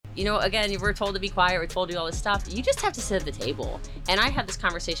again, we're told to be quiet, we're told to do all this stuff. You just have to sit at the table. And I had this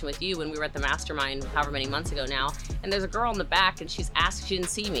conversation with you when we were at the mastermind however many months ago now, and there's a girl in the back and she's asked, she didn't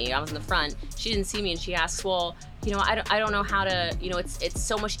see me, I was in the front, she didn't see me, and she asks, well, I don't know how to, it's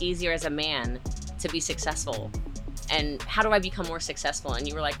so much easier as a man to be successful. And how do I become more successful? And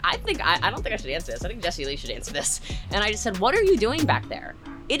you were like, I don't think I should answer this. I think Jessie Lee should answer this. And I just said, what are you doing back there?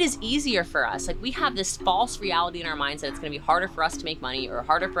 It is easier for us. Like, we have this false reality in our minds that it's going to be harder for us to make money, or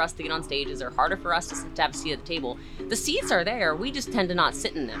harder for us to get on stages, or harder for us to have a seat at the table. The seats are there. We just tend to not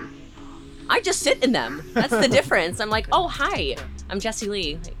sit in them. I just sit in them. That's the difference. I'm like, oh, hi, I'm Jessie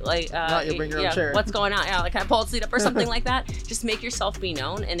Lee. You bring your own chair. What's going on? Yeah, can I pull a seat up or something like that? Just make yourself be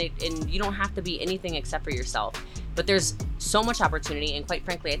known, and you don't have to be anything except for yourself. But there's so much opportunity, and quite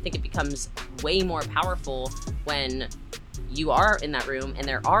frankly, I think it becomes way more powerful when you are in that room and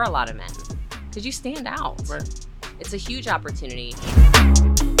there are a lot of men, because you stand out. Right. It's a huge opportunity.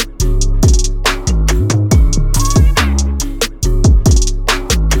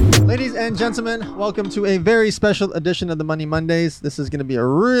 Ladies and gentlemen, welcome to a very special edition of the Money Mondays. This is going to be a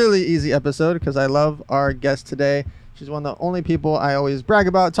really easy episode because I love our guest today. She's one of the only people I always brag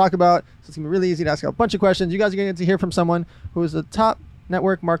about, talk about. So it's going to be really easy to ask a bunch of questions. You guys are going to get to hear from someone who is the top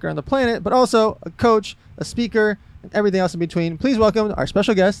network marketer on the planet, but also a coach, a speaker, and everything else in between. Please welcome our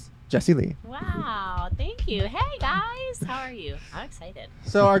special guest, Jessie Lee. Wow, thank you. Hey guys, how are you? I'm excited.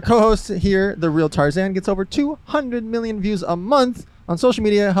 So our co-host here, The Real Tarzan, gets over 200 million views a month on social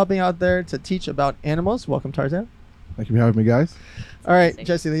media, helping out there to teach about animals. Welcome, Tarzan. Thank you for having me, guys. All right,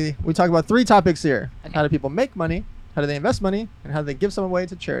 Jessie Lee, we talk about 3 topics here. Okay. How do people make money? How do they invest money? And how do they give some away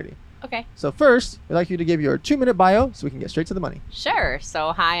to charity? Okay. So first, we'd like you to give your 2-minute bio so we can get straight to the money. Sure.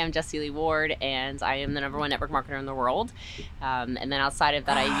 So hi, I'm Jessie Lee Ward, and I am the #1 network marketer in the world. And then outside of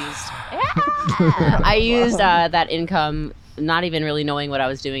that, I used that income, not even really knowing what I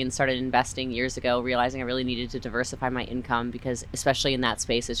was doing, and started investing years ago, realizing I really needed to diversify my income because, especially in that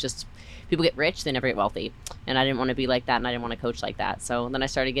space, it's just people get rich, they never get wealthy. And I didn't want to be like that, and I didn't want to coach like that. So then I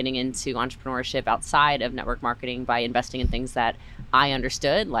started getting into entrepreneurship outside of network marketing by investing in things that I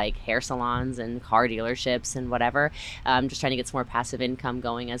understood, like hair salons and car dealerships and whatever. Just trying to get some more passive income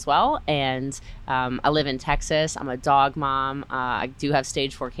going as well. And I live in Texas. I'm a dog mom. I do have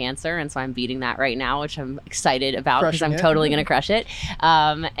stage 4 cancer, and so I'm beating that right now, which I'm excited about because I'm totally going to crush it.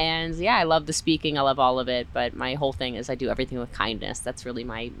 And yeah, I love the speaking. I love all of it. But my whole thing is I do everything with kindness. That's really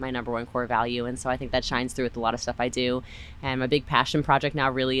my #1 core value. And so I think that shines through with a lot of stuff I do. And my big passion project now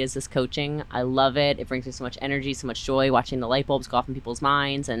really is this coaching. I love it. It brings me so much energy, so much joy watching the light bulbs go off in people's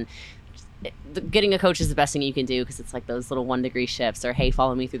minds. And getting a coach is the best thing you can do because it's like those little 1-degree shifts, or hey,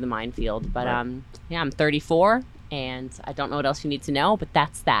 follow me through the minefield. But yeah, I'm 34 and I don't know what else you need to know, but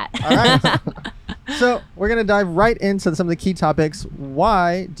that's that. All right. So we're going to dive right into some of the key topics.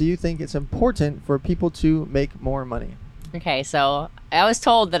 Why do you think it's important for people to make more money? Okay, so I was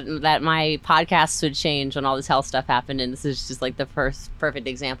told that my podcasts would change when all this health stuff happened, and this is just like the first perfect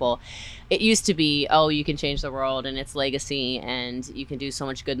example. It used to be, oh, you can change the world, and it's legacy, and you can do so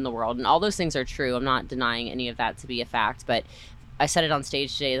much good in the world, and all those things are true. I'm not denying any of that to be a fact, but I said it on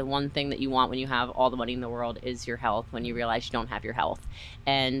stage today, the one thing that you want when you have all the money in the world is your health, when you realize you don't have your health.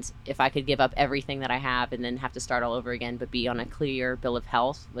 And if I could give up everything that I have and then have to start all over again, but be on a clear bill of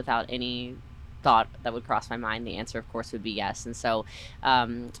health without any thought that would cross my mind, the answer of course would be yes. And so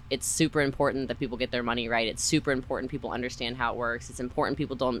it's super important that people get their money right. It's super important people understand how it works. It's important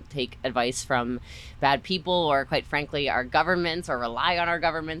people don't take advice from bad people, or quite frankly our governments, or rely on our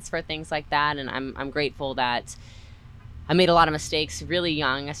governments for things like that. And I'm grateful that I made a lot of mistakes really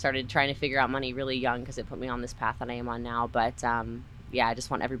young. I started trying to figure out money really young because it put me on this path that I am on now. But yeah, I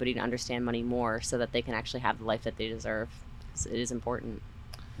just want everybody to understand money more so that they can actually have the life that they deserve. It is important.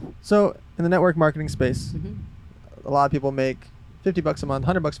 So in the network marketing space, a lot of people make $50 a month,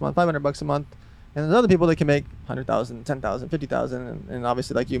 $100 a month, $500 a month. And there's other people that can make $100,000, $10,000, $50,000. And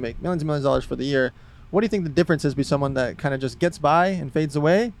obviously, like you, make millions and millions of dollars for the year. What do you think the difference is between someone that kind of just gets by and fades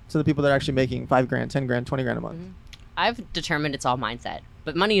away to the people that are actually making $5,000, $10,000, $20,000 a month? I've determined it's all mindset,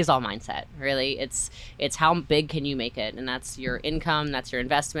 but money is all mindset, really. It's how big can you make it? And that's your income, that's your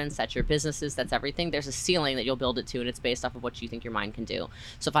investments, that's your businesses, that's everything. There's a ceiling that you'll build it to, and it's based off of what you think your mind can do.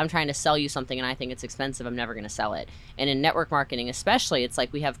 So if I'm trying to sell you something and I think it's expensive, I'm never going to sell it. And in network marketing especially, it's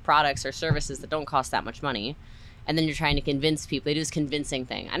like we have products or services that don't cost that much money. And then you're trying to convince people. They do this convincing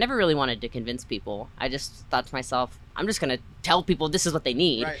thing. I never really wanted to convince people. I just thought to myself, I'm just going to tell people this is what they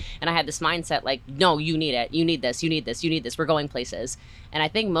need. Right. And I had this mindset like, no, you need it. You need this. You need this. You need this. We're going places. And I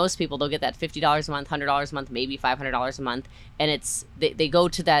think most people, they'll get that $50 a month, $100 a month, maybe $500 a month. And it's they go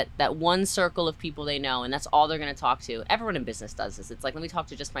to that one circle of people they know, and that's all they're going to talk to. Everyone in business does this. It's like, let me talk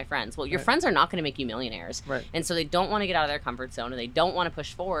to just my friends. Well, your friends are not going to make you millionaires. Right. And so they don't want to get out of their comfort zone, and they don't want to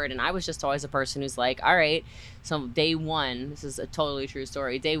push forward. And I was just always a person who's like, all right, so day one, this is a totally true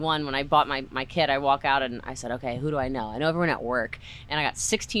story. Day one, when I bought my kit, I walk out and I said, okay, who do I know? I know everyone at work. And I got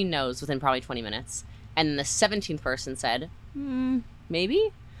 16 no's within probably 20 minutes. And the 17th person said,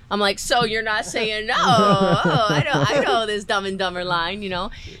 maybe? I'm like, so you're not saying no? Oh, I know this Dumb and Dumber line, you know?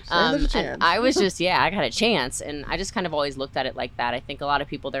 And I was just, I got a chance. And I just kind of always looked at it like that. I think a lot of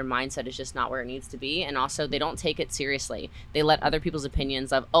people, their mindset is just not where it needs to be. And also, they don't take it seriously. They let other people's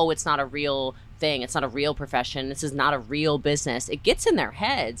opinions of, oh, it's not a real thing. It's not a real profession. This is not a real business. It gets in their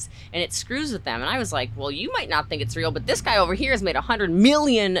heads and it screws with them. And I was like, well, you might not think it's real, but this guy over here has made $100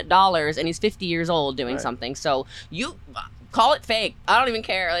 million and he's 50 years old doing something. So you call it fake. I don't even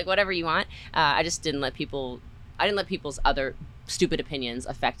care. Like, whatever you want. I just didn't let people's other stupid opinions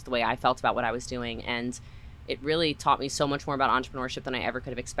affect the way I felt about what I was doing. And it really taught me so much more about entrepreneurship than I ever could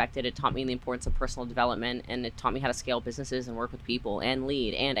have expected. It taught me the importance of personal development, and it taught me how to scale businesses and work with people and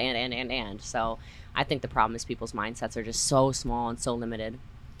lead and. So I think the problem is people's mindsets are just so small and so limited.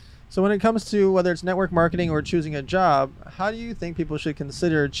 So when it comes to whether it's network marketing or choosing a job, how do you think people should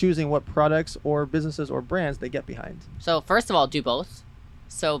consider choosing what products or businesses or brands they get behind? So first of all, do both.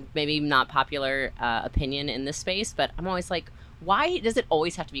 So maybe not popular opinion in this space, but I'm always like, why does it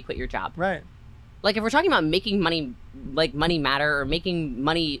always have to be quit your job? Right. Like, if we're talking about making money, like money matter, or making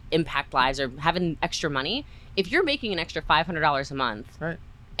money impact lives, or having extra money, if you're making an extra $500 a month, right,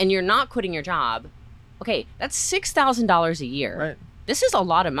 and you're not quitting your job, okay, that's $6,000 a year. Right. This is a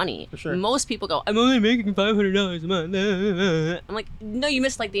lot of money. For sure. Most people go, I'm only making $500 a month. I'm like, no, you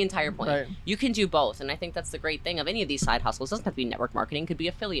missed like the entire point. Right. You can do both. And I think that's the great thing of any of these side hustles. It doesn't have to be network marketing. It could be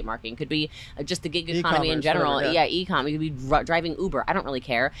affiliate marketing. It could be just the gig economy in general. Whatever, e-com. It could be driving Uber. I don't really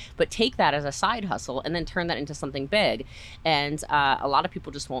care. But take that as a side hustle and then turn that into something big. And a lot of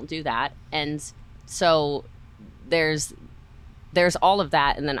people just won't do that. And so there's all of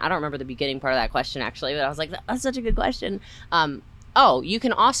that. And then I don't remember the beginning part of that question, actually. But I was like, that's such a good question. You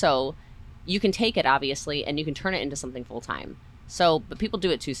can take it, obviously, and you can turn it into something full-time. So, but people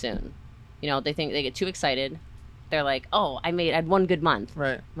do it too soon. You know, they get too excited. They're like, oh, I had one good month.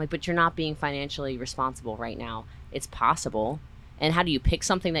 Right. I'm like, but you're not being financially responsible right now. It's possible. And how do you pick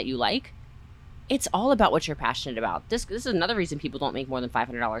something that you like? It's all about what you're passionate about. This is another reason people don't make more than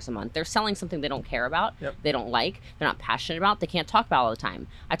 $500 a month. They're selling something they don't care about, they don't like, they're not passionate about, they can't talk about all the time.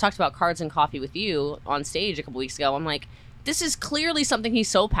 I talked about cards and coffee with you on stage a couple weeks ago. I'm like, this is clearly something he's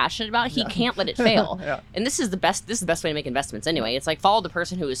so passionate about, he can't let it fail. And this is the best way to make investments anyway. It's like, follow the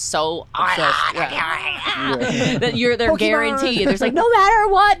person who is so that they're Pokemon. Guaranteed. There's like, no matter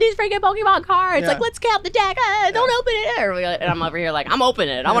what, these freaking Pokemon cards. Like, let's count the deck. Don't open it. And I'm over here like, I'm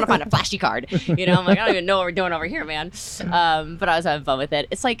opening it. I want to find a flashy card. You know, I'm like, I don't even know what we're doing over here, man. But I was having fun with it.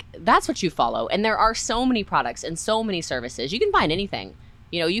 It's like, that's what you follow. And there are so many products and so many services. You can find anything.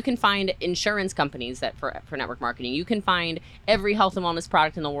 You know, you can find insurance companies that for network marketing. You can find every health and wellness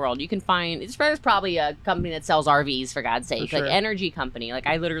product in the world. You can find, there's probably a company that sells RVs, for God's sake. Like, energy company. Like,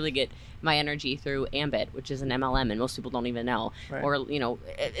 I literally get my energy through Ambit, which is an MLM, and most people don't even know. Right. Or, you know,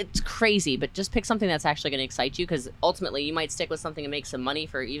 it's crazy, but just pick something that's actually going to excite you, because ultimately you might stick with something and make some money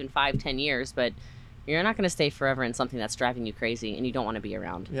for even 5-10 years, but you're not going to stay forever in something that's driving you crazy and you don't want to be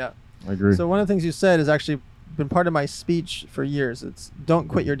around. Yeah. I agree. So one of the things you said is actually been part of my speech for years. It's don't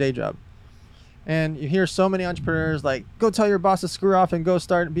quit your day job. And you hear so many entrepreneurs like, go tell your boss to screw off and go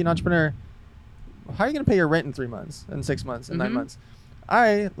start and be an entrepreneur. How are you going to pay your rent in 3 months and 6 months and 9 months?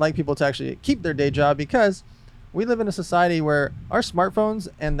 I like people to actually keep their day job, because we live in a society where our smartphones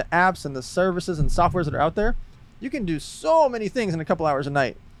and the apps and the services and softwares that are out there, you can do so many things in a couple hours a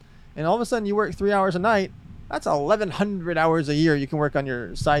night. And all of a sudden you work 3 hours a night. That's 1,100 hours a year you can work on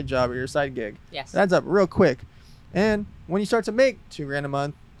your side job or your side gig. Yes. It adds up real quick. And when you start to make $2,000 a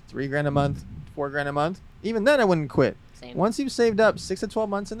month, $3,000 a month, $4,000 a month, even then I wouldn't quit. Same. Once you've saved up 6 to 12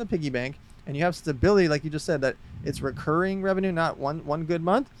 months in the piggy bank and you have stability, like you just said, that it's recurring revenue, not one good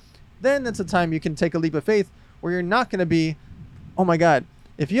month, then it's a time you can take a leap of faith where you're not going to be, oh my God,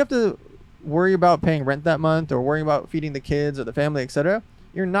 if you have to worry about paying rent that month or worrying about feeding the kids or the family, etc.,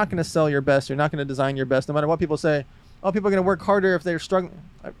 you're not going to sell your best. You're not going to design your best, no matter what people say. Oh, people are going to work harder if they're struggling.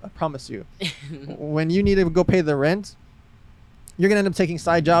 I promise you. When you need to go pay the rent, you're going to end up taking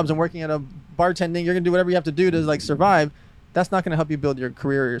side jobs and working at a bartending. You're going to do whatever you have to do to like survive. That's not going to help you build your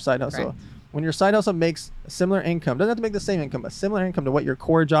career or your side hustle. Right. When your side hustle makes a similar income, doesn't have to make the same income, but similar income to what your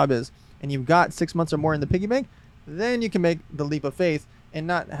core job is, and you've got 6 months or more in the piggy bank, then you can make the leap of faith and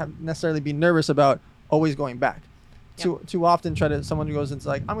not have necessarily be nervous about always going back. Yep. Too often someone who goes into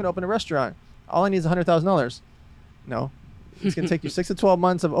like, I'm going to open a restaurant. All I need is $100,000. No, it's going to take you 6 to 12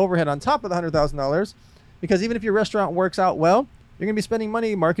 months of overhead on top of the $100,000, because even if your restaurant works out well, you're going to be spending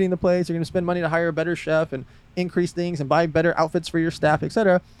money marketing the place. You're going to spend money to hire a better chef and increase things and buy better outfits for your staff,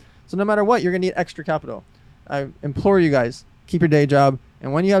 etc. So no matter what, you're going to need extra capital. I implore you guys, keep your day job.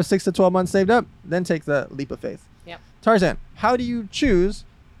 And when you have 6 to 12 months saved up, then take the leap of faith. Yep. Tarzan, how do you choose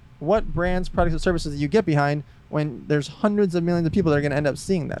what brands, products, and services that you get behind when there's hundreds of millions of people that are going to end up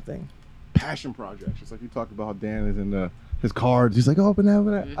seeing that thing? Passion projects. Just like you talked about how Dan is in his cards. He's like, oh, open that,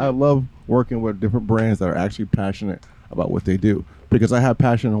 open that. I love working with different brands that are actually passionate about what they do, because I have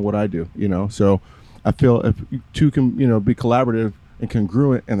passion in what I do, So I feel if you two can, be collaborative and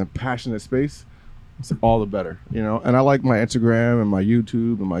congruent in a passionate space, it's all the better, And I like my Instagram and my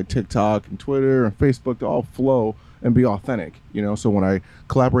YouTube and my TikTok and Twitter and Facebook to all flow and be authentic, So when I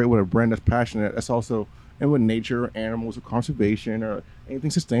collaborate with a brand that's passionate, that's also, and with nature, or animals, or conservation, or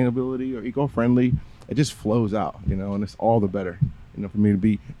anything sustainability or eco-friendly, it just flows out, and it's all the better, for me to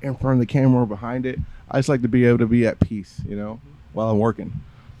be in front of the camera or behind it. I just like to be able to be at peace, while I'm working.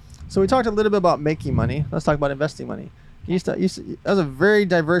 So we talked a little bit about making money. Let's talk about investing money. That was a very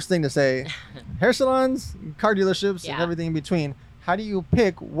diverse thing to say. Hair salons, car dealerships, and everything in between. How do you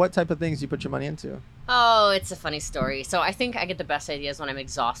pick what type of things you put your money into? Oh, it's a funny story. So I think I get the best ideas when I'm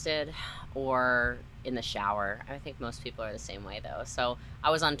exhausted or in the shower. I think most people are the same way, though. So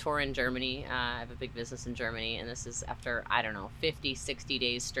I was on tour in Germany. I have a big business in Germany, and this is after, 50, 60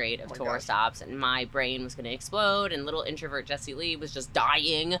 days straight of tour stops, and my brain was going to explode, and little introvert Jessie Lee was just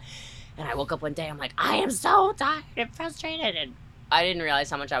dying. And I woke up one day, I'm like, I am so tired and frustrated, and I didn't realize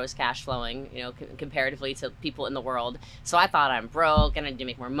how much I was cash flowing, comparatively to people in the world. So I thought I'm broke and I need to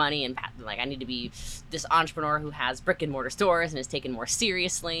make more money, and I need to be this entrepreneur who has brick and mortar stores and is taken more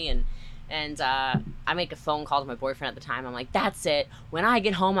seriously. And I make a phone call to my boyfriend at the time. I'm like, that's it. When I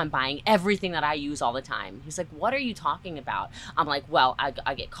get home, I'm buying everything that I use all the time. He's like, what are you talking about? I'm like, well,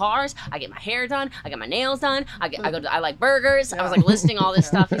 I get cars. I get my hair done. I get my nails done. I like burgers. I was like listing all this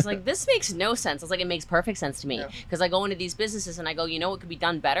stuff. He's like, this makes no sense. I was like, it makes perfect sense to me. Because I go into these businesses and I go, what could be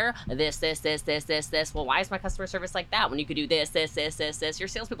done better? This. Well, why is my customer service like that when you could do this? Your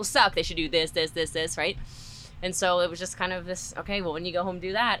salespeople suck. They should do this, right? And so it was just kind of this, okay, well, when you go home,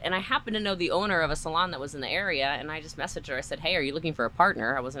 do that. And I happened to know the owner of a salon that was in the area, and I just messaged her. I said, hey, are you looking for a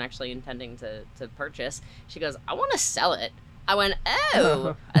partner? I wasn't actually intending to purchase. She goes, I want to sell it. I went,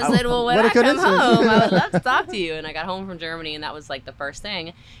 oh. I said, well, when I come home, I would love to talk to you. And I got home from Germany, and that was like the first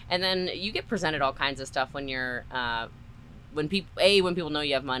thing. And then you get presented all kinds of stuff when you're when people know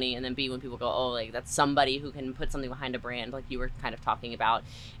you have money, and then B, when people go, oh, like that's somebody who can put something behind a brand, like you were kind of talking about.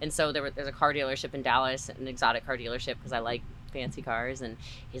 And so there's a car dealership in Dallas, an exotic car dealership, because I like fancy cars, and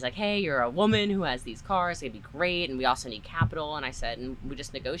he's like, hey, you're a woman who has these cars, it'd be great, and we also need capital. And I said, and we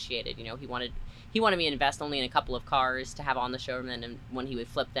just negotiated, he wanted me to invest only in a couple of cars to have on the showroom, and when he would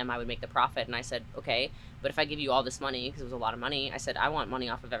flip them, I would make the profit. And I said, okay, but if I give you all this money, because it was a lot of money, I said, I want money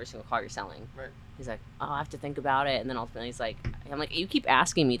off of every single car you're selling. Right. He's like, oh, I have to think about it. And then ultimately I'm like, you keep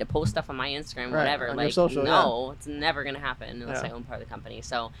asking me to post stuff on my Instagram, whatever. On like, your social, no, it's never going to happen unless I own part of the company.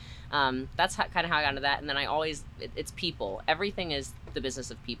 So that's kind of how I got into that. And then it's people. Everything is the business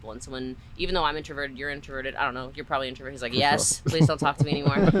of people. And so even though I'm introverted, you're introverted. I don't know, you're probably introverted. He's like, yes, please don't talk to me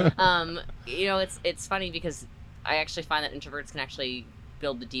anymore. It's funny because I actually find that introverts can actually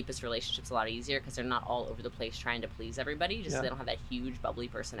build the deepest relationships a lot easier, because they're not all over the place trying to please everybody. They don't have that huge bubbly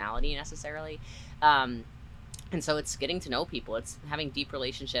personality necessarily. And so it's getting to know people. It's having deep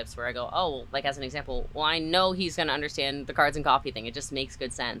relationships where I go, oh, like as an example, well, I know he's going to understand the cards and coffee thing. It just makes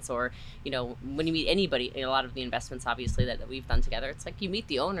good sense. Or, when you meet anybody, a lot of the investments, obviously, that we've done together, it's like you meet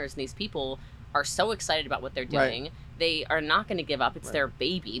the owners, and these people are so excited about what they're doing. Right. They are not going to give up. It's their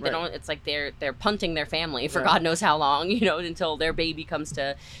baby. They don't. It's like they're punting their family for God knows how long, until their baby comes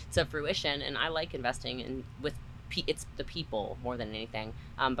to fruition. And I like investing it's the people more than anything.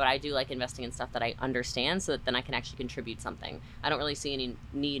 But I do like investing in stuff that I understand, so that then I can actually contribute something. I don't really see any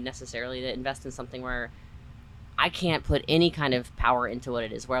need necessarily to invest in something where I can't put any kind of power into what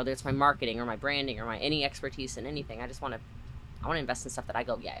it is, whether it's my marketing or my branding or any expertise in anything. I want to invest in stuff that I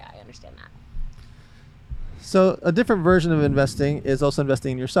go, I understand that. So a different version of investing is also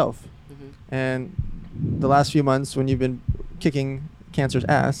investing in yourself. Mm-hmm. And the last few months, when you've been kicking cancer's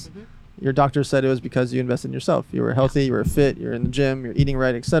ass, your doctor said it was because you invested in yourself. You were healthy, you were fit, you're in the gym, you're eating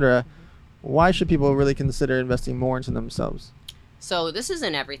right, etc. Why should people really consider investing more into themselves? So this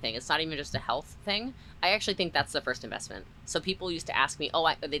isn't everything. It's not even just a health thing. I actually think that's the first investment. So people used to ask me,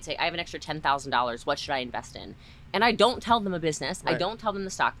 they'd say, I have an extra $10,000. What should I invest in? And I don't tell them a business. Right. I don't tell them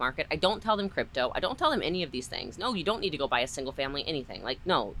the stock market. I don't tell them crypto. I don't tell them any of these things. No, you don't need to go buy a single family anything. Like,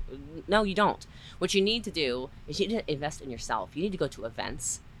 no, you don't. What you need to do is you need to invest in yourself. You need to go to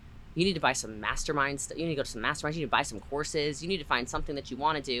events. You need to buy some masterminds. You need to go to some masterminds. You need to buy some courses. You need to find something that you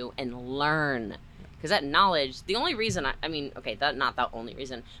want to do and learn. Because that knowledge, the only reason, not the only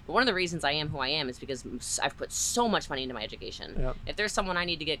reason, but one of the reasons I am who I am is because I've put so much money into my education. Yep. If there's someone I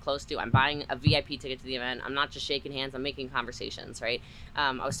need to get close to, I'm buying a VIP ticket to the event. I'm not just shaking hands. I'm making conversations, right?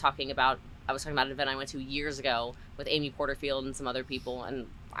 I was talking about an event I went to years ago with Amy Porterfield and some other people, and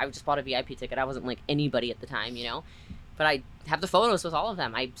I just bought a VIP ticket. I wasn't like anybody at the time, you know? But I have the photos with all of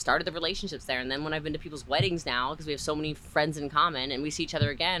them. I started the relationships there. And then when I've been to people's weddings now, because we have so many friends in common and we see each other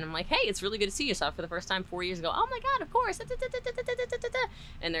again, I'm like, hey, it's really good to see you. Saw it for the first time 4 years ago. Oh my God, of course.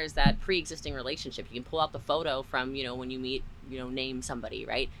 And there's that pre-existing relationship. You can pull out the photo from, when you meet, name somebody,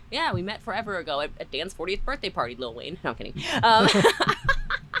 right? Yeah, we met forever ago at Dan's 40th birthday party, Lil Wayne. No, I'm kidding.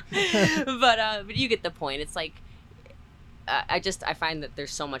 But you get the point. It's like, I find that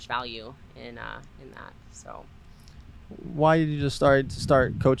there's so much value in that. So. Why did you just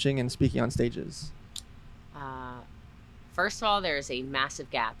start coaching and speaking on stages? First of all, there's a massive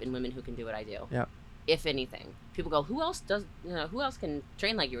gap in women who can do what I do. Yeah. If anything, people go, who else can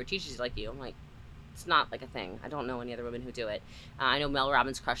train like you or teach like you? I'm like, it's not like a thing. I don't know any other women who do it. I know Mel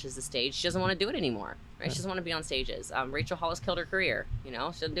Robbins crushes the stage. She doesn't want to do it anymore, right? She doesn't want to be on stages. Rachel Hollis killed her career. She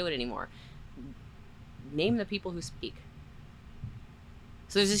doesn't do it anymore. Name the people who speak.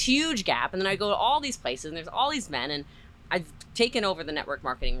 So there's this huge gap, and then I go to all these places, and there's all these men, and I've taken over the network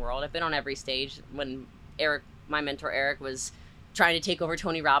marketing world. I've been on every stage. When my mentor Eric, was trying to take over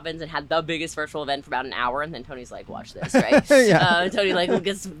Tony Robbins and had the biggest virtual event for about an hour, and then Tony's like, watch this, right? Yeah. Tony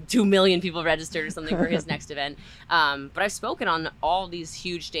gets 2 million people registered or something for his next event. But I've spoken on all these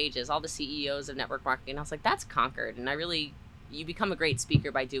huge stages, all the CEOs of network marketing. I was like, that's conquered. And you become a great speaker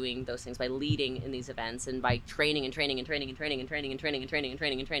by doing those things, by leading in these events and by training your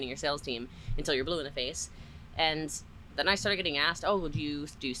sales team until you're blue in the face. And then I started getting asked, oh, do you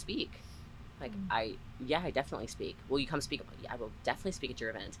speak? Like, I definitely speak. Will you come speak? Yeah, I will definitely speak at your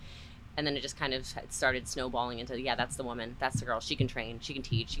event. And then it just kind of started snowballing into, that's the woman, that's the girl. She can train, she can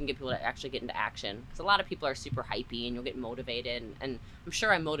teach, she can get people to actually get into action. Because a lot of people are super hypey and you'll get motivated. And I'm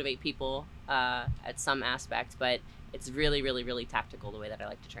sure I motivate people at some aspect, but it's really, really, really tactical the way that I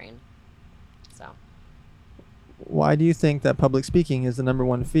like to train. So. Why do you think that public speaking is the number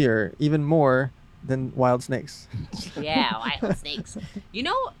one fear, even more than wild snakes? Yeah, wild snakes.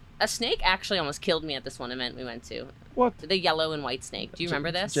 A snake actually almost killed me at this one event we went to. What? The yellow and white snake. Do you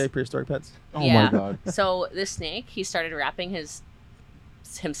remember this? Jay Prehistoric Pets. Oh my God. So this snake, he started wrapping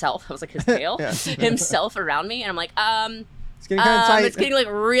himself, I was like his tail, himself around me. And I'm like, it's getting kind of tight. It's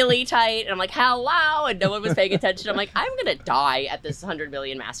getting really tight. And I'm like, hello. And no one was paying attention. I'm like, I'm going to die at this 100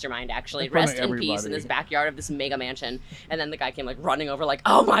 million mastermind, actually. Rest in peace in this backyard of this mega mansion. And then the guy came running over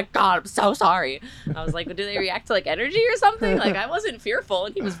oh my God, I'm so sorry. I was like, do they react to energy or something? I wasn't fearful.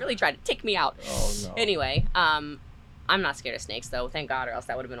 And he was really trying to take me out. Oh no. Anyway, I'm not scared of snakes though. Thank God, or else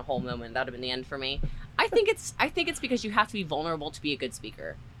that would have been a whole moment. That would have been the end for me. I think it's because you have to be vulnerable to be a good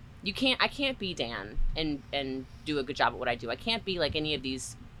speaker. I can't be Dan and do a good job at what I do. I can't be like any of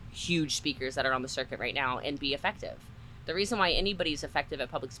these huge speakers that are on the circuit right now and be effective. The reason why anybody's effective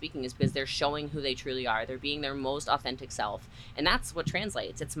at public speaking is because they're showing who they truly are. They're being their most authentic self. And that's what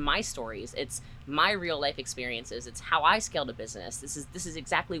translates. It's my stories. It's my real life experiences. It's how I scaled a business. This is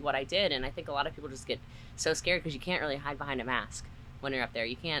exactly what I did. And I think a lot of people just get so scared because you can't really hide behind a mask when you're up there.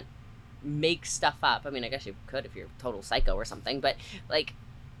 You can't make stuff up. I mean, I guess you could if you're a total psycho or something, but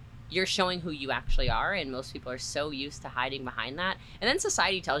you're showing who you actually are, and most people are so used to hiding behind that. And then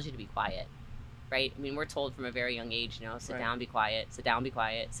society tells you to be quiet, right? I mean, we're told from a very young age, sit down, be quiet, sit down, be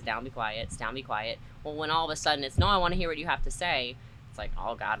quiet, sit down, be quiet, sit down, be quiet. Well, when all of a sudden it's, no, I want to hear what you have to say, it's like,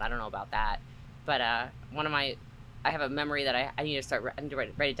 oh God, I don't know about that. But I have a memory that I need to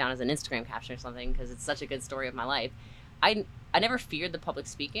write it down as an Instagram caption or something, because it's such a good story of my life. I never feared the public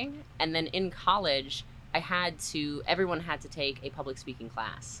speaking. And then in college, everyone had to take a public speaking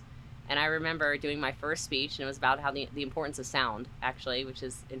class. And I remember doing my first speech, and it was about how the importance of sound, actually, which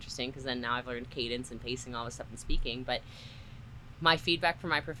is interesting because then now I've learned cadence and pacing, all this stuff in speaking. But my feedback from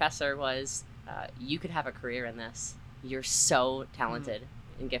my professor was, you could have a career in this. You're so talented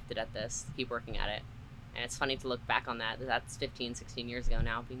and gifted at this. Keep working at it. And it's funny to look back on that. That's 15, 16 years ago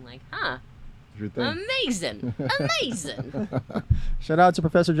now, being like, amazing. Amazing. Shout out to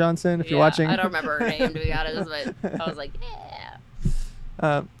Professor Johnson if you're watching. I don't remember her name, to be honest, but I was like, yeah.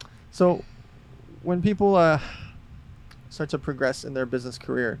 So when people start to progress in their business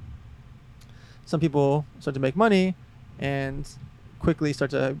career, some people start to make money and quickly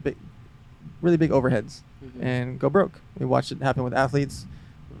start to have really big overheads and go broke. We watched it happen with athletes.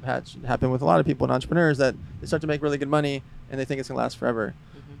 We've had it happen with a lot of people and entrepreneurs that they start to make really good money and they think it's going to last forever.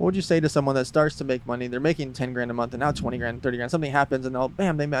 What would you say to someone that starts to make money? They're making 10 grand a month and now 20 grand, 30 grand. Something happens and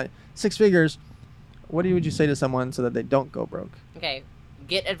bam, they made 6 figures. What would you say to someone so that they don't go broke? Okay,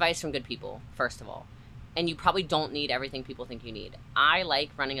 get advice from good people, first of all. And you probably don't need everything people think you need. I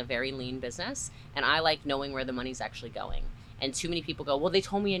like running a very lean business, and I like knowing where the money's actually going. And too many people go, well, they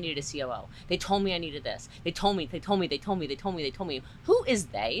told me I needed a COO. They told me I needed this. They told me. Who is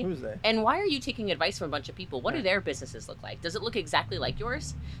they? Who's they? And why are you taking advice from a bunch of people? What do their businesses look like? Does it look exactly like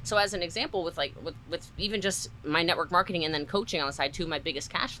yours? So as an example, with even just my network marketing and then coaching on the side, 2 of my biggest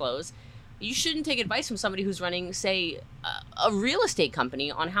cash flows, you shouldn't take advice from somebody who's running, say, a real estate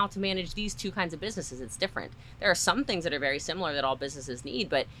company on how to manage these 2 kinds of businesses. It's different. There are some things that are very similar that all businesses need,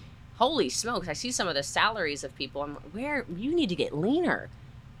 but holy smokes, I see some of the salaries of people. You need to get leaner.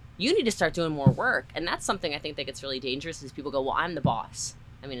 You need to start doing more work. And that's something I think that gets really dangerous is people go, well, I'm the boss.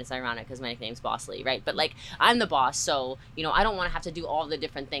 I mean, it's ironic because my nickname's Boss Lee, right? But I'm the boss, so, I don't want to have to do all the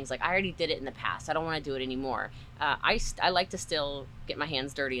different things. I already did it in the past. I don't want to do it anymore. I like to still get my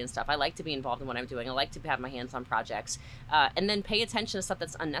hands dirty and stuff. I like to be involved in what I'm doing. I like to have my hands on projects. And then pay attention to stuff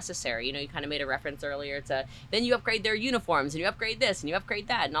that's unnecessary. You kind of made a reference earlier to, then you upgrade their uniforms, and you upgrade this, and you upgrade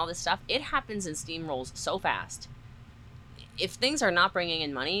that, and all this stuff. It happens in steamrolls so fast. If things are not bringing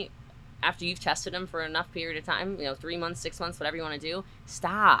in money, after you've tested them for enough period of time, 3 months, 6 months, whatever you want to do,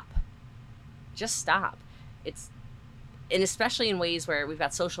 stop. Just stop. And especially in ways where we've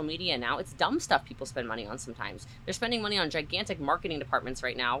got social media now, it's dumb stuff people spend money on sometimes. They're spending money on gigantic marketing departments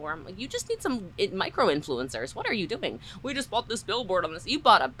right now where I'm like, you just need some micro-influencers. What are you doing? We just bought this billboard on this. You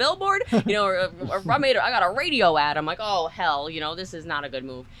bought a billboard? Or I got a radio ad. I'm like, oh, hell, this is not a good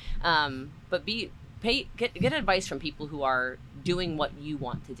move. But get advice from people who are doing what you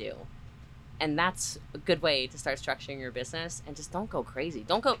want to do. And that's a good way to start structuring your business. And just don't go crazy.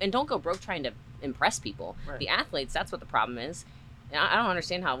 Don't go broke trying to impress people. Right. The athletes, that's what the problem is. And I don't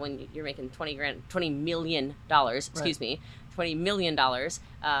understand how when you're making $20 million, $20 million.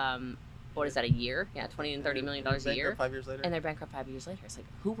 What is that, a year? Yeah, $20 and $30 million a year. 5 years later. And they're bankrupt 5 years later. It's like,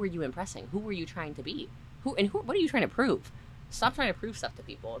 who were you impressing? Who were you trying to be? What are you trying to prove? Stop trying to prove stuff to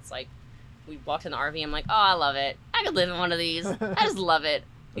people. It's like, we walked in the RV. I'm like, oh, I love it. I could live in one of these. I just love it.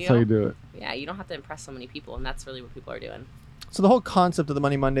 That's how you do it. Yeah, you don't have to impress so many people, and that's really what people are doing. So the whole concept of the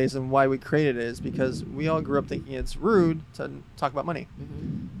Money Mondays and why we created it is because we all grew up thinking it's rude to talk about money.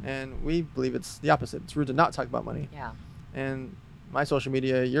 And we believe it's the opposite. It's rude to not talk about money. Yeah. And my social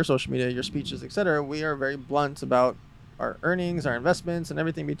media, your speeches, etc., we are very blunt about our earnings, our investments, and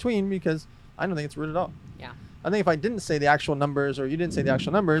everything between because I don't think it's rude at all. Yeah. I think if I didn't say the actual numbers or you didn't say the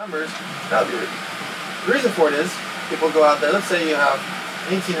actual numbers, that would be rude. The reason for it is people go out there, let's say you have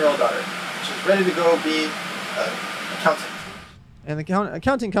an 18-year-old daughter. She's ready to go be an accountant. And the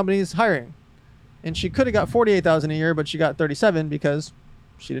accounting company is hiring. And she could have got $48,000 a year, but she got $37 because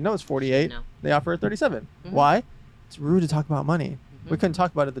she didn't know it's $48. No. They offer her $37. Why? It's rude to talk about money. We couldn't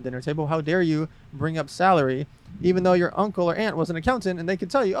talk about it at the dinner table. How dare you bring up salary, even though your uncle or aunt was an accountant and they could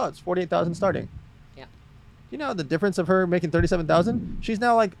tell you, oh, it's $48,000 starting. Yeah. You know the difference of her making $37,000? She's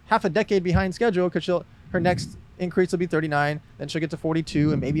now like half a decade behind schedule because her next increase will be 39, then she'll get to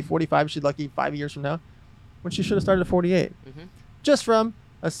 42 and maybe 45 if she's lucky 5 years from now, when she should have started at 48. Just from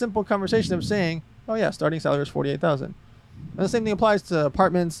a simple conversation of saying, oh yeah, starting salary is 48,000. And the same thing applies to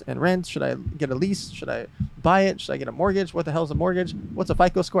apartments and rent. Should I get a lease? Should I buy it? Should I get a mortgage? What the hell is a mortgage? What's a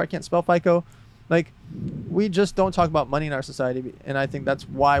FICO score? I can't spell FICO. Like, we just don't talk about money in our society. And I think that's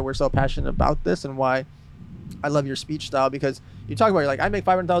why we're so passionate about this and why I love your speech style, because you talk about, you're like, I make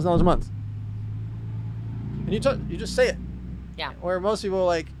 $500,000 a month. And you just say it. Yeah. Where most people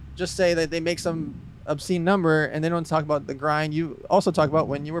like just say that they make some obscene number and they don't talk about the grind. You also talk about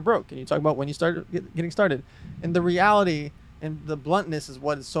when you were broke and you talk about when you started getting started. And the reality and the bluntness is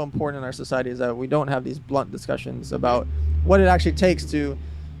what is so important in our society, is that we don't have these blunt discussions about what it actually takes to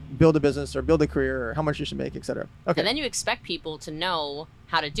build a business or build a career or how much you should make, etc. Okay. And then you expect people to know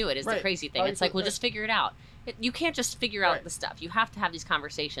how to do it is the crazy thing. It's like, well, just figure it out. You can't just figure out the stuff. You have to have these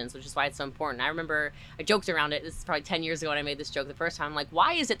conversations, which is why it's so important. I remember I joked around it. This is probably 10 years ago when I made this joke the first time. I'm like,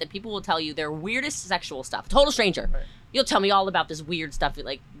 why is it that people will tell you their weirdest sexual stuff? Total stranger. Right. You'll tell me all about this weird stuff,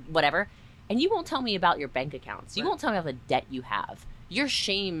 like whatever. And you won't tell me about your bank accounts. You won't tell me about the debt you have. You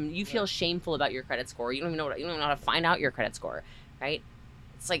feel shameful about your credit score. You don't even know how to find out your credit score, right?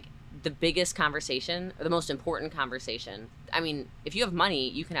 It's like, the biggest conversation, or the most important conversation. I mean, if you have money,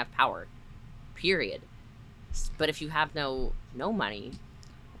 you can have power, period. But if you have no money,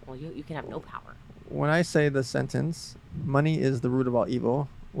 well, you can have no power. When I say the sentence, money is the root of all evil,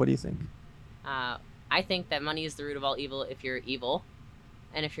 what do you think? I think that money is the root of all evil if you're evil.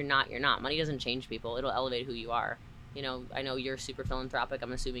 And if you're not, you're not. Money doesn't change people. It'll elevate who you are. You know, I know you're super philanthropic.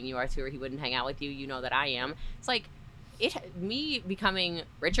 I'm assuming you are too, or he wouldn't hang out with you. You know that I am. It's like, me becoming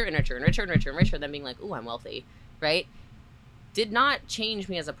richer and richer and richer and richer and richer, than being like, ooh, I'm wealthy, right? Did not change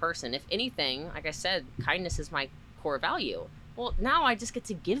me as a person. If anything, like I said, kindness is my core value. Well, now I just get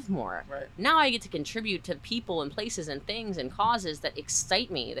to give more. Right. Now I get to contribute to people and places and things and causes that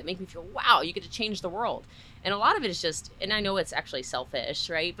excite me, that make me feel, wow, you get to change the world. And a lot of it is just, and I know it's actually selfish,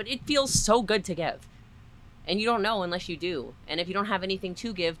 right? But it feels so good to give. And you don't know unless you do. And if you don't have anything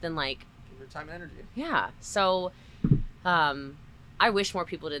to give, then like... Give your time and energy. Yeah. So, I wish more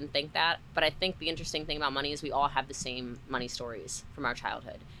people didn't think that. But I think the interesting thing about money is we all have the same money stories from our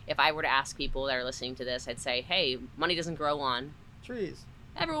childhood. If I were to ask people that are listening to this, I'd say, hey, money doesn't grow on trees.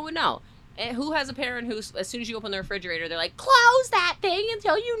 Everyone would know. And who has a parent who, as soon as you open the refrigerator, they're like, close that thing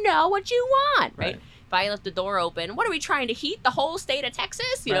until you know what you want, right? If I left the door open, what are we trying to heat the whole state of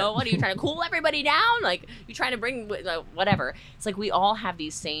Texas? You know, what are you trying to cool everybody down? Like, you trying to bring whatever. It's like we all have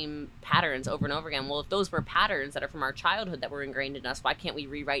these same patterns over and over again. Well, if those were patterns that are from our childhood that were ingrained in us, why can't we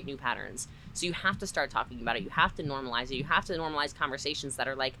rewrite new patterns? So you have to start talking about it. You have to normalize it. You have to normalize conversations that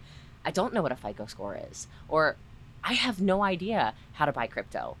are like, I don't know what a FICO score is, or I have no idea how to buy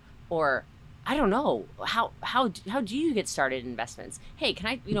crypto, or I don't know how do you get started in investments? Hey, can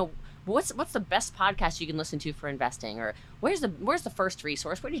I, what's the best podcast you can listen to for investing, or where's the first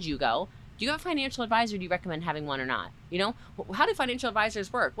resource? Where did you go? Do you have a financial advisor? Do you recommend having one or not? How do financial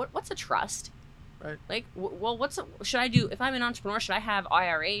advisors work? What's a trust? Right. Like, well, should I do, if I'm an entrepreneur, should I have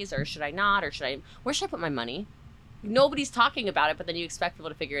IRAs or should I not, or where should I put my money? Nobody's talking about it, but then you expect people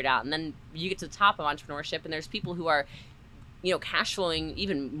to figure it out. And then you get to the top of entrepreneurship, and there's people who are, cash flowing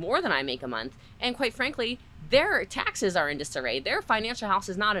even more than I make a month. And quite frankly, their taxes are in disarray. Their financial house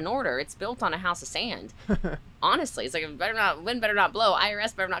is not in order. It's built on a house of sand. Honestly, it's like, wind better not blow.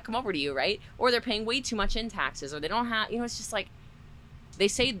 IRS better not come over to you, right? Or they're paying way too much in taxes, or they don't have, it's just like, they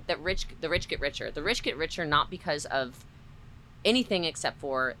say that the rich get richer. The rich get richer not because of anything except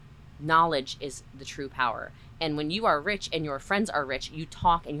for knowledge is the true power. And when you are rich and your friends are rich, you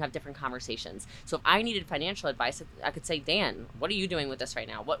talk and you have different conversations. So if I needed financial advice, I could say, Dan, what are you doing with this right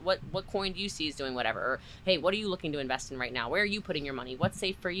now? What coin do you see is doing whatever? Or, hey, what are you looking to invest in right now? Where are you putting your money? What's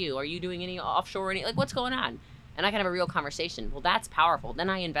safe for you? Are you doing any offshore? Like, what's going on? And I can have a real conversation. Well, that's powerful. Then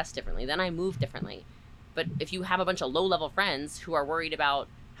I invest differently. Then I move differently. But if you have a bunch of low-level friends who are worried about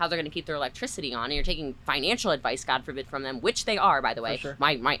how they're going to keep their electricity on, and you're taking financial advice, God forbid, from them, which they are, by the way. Sure.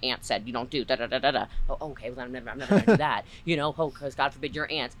 My aunt said, you don't do da-da-da-da-da. Oh, okay, well, I'm never going to do that. Because God forbid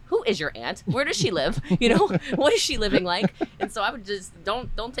your aunt. Who is your aunt? Where does she live? What is she living like? And so I would just,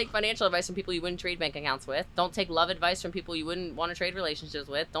 don't take financial advice from people you wouldn't trade bank accounts with. Don't take love advice from people you wouldn't want to trade relationships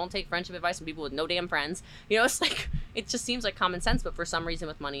with. Don't take friendship advice from people with no damn friends. It's like, it just seems like common sense, but for some reason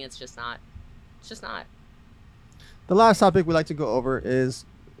with money, it's just not. It's just not. The last topic we like to go over is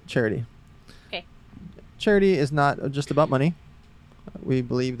charity. Okay. Charity is not just about money. We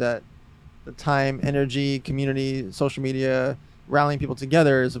believe that the time, energy, community, social media, rallying people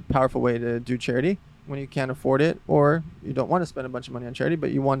together is a powerful way to do charity when you can't afford it, or you don't want to spend a bunch of money on charity,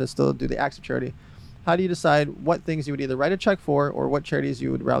 but you want to still do the acts of charity. How do you decide what things you would either write a check for or what charities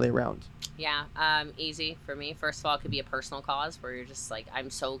you would rally around? Yeah, easy for me. First of all, it could be a personal cause where you're just like, I'm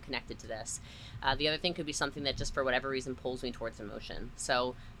so connected to this. The other thing could be something that just for whatever reason pulls me towards emotion.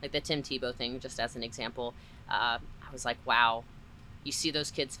 So like the Tim Tebow thing, just as an example, I was like, wow, you see those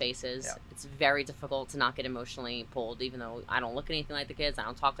kids' faces. Yeah. It's very difficult to not get emotionally pulled, even though I don't look anything like the kids. I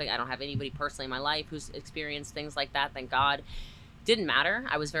don't have anybody personally in my life who's experienced things like that, thank God. Didn't matter.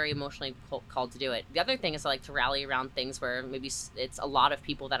 I was very emotionally called to do it. The other thing is I like to rally around things where maybe it's a lot of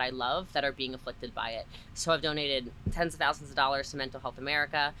people that I love that are being afflicted by it. So I've donated tens of thousands of dollars to Mental Health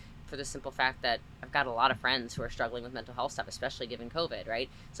America for the simple fact that I've got a lot of friends who are struggling with mental health stuff, especially given COVID, right?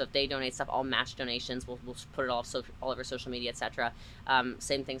 So if they donate stuff, I'll match donations. We'll put it all over social media, etc.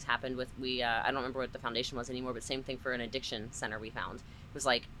 Same things happened with, I don't remember what the foundation was anymore, but same thing for an addiction center we found. It was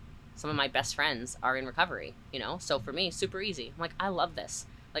like, some of my best friends are in recovery, So for me, super easy. I'm like, I love this.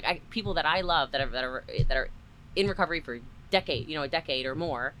 Like people that I love that are in recovery for a decade or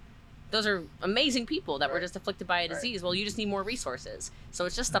more. Those are amazing people that were just afflicted by a disease. Well, you just need more resources. So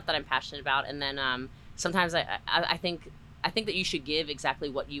it's just stuff that I'm passionate about. And then sometimes I think that you should give exactly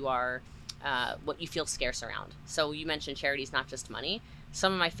what you are, what you feel scarce around. So you mentioned charity is not just money.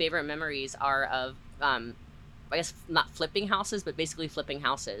 some of my favorite memories are of, I guess not flipping houses, but basically flipping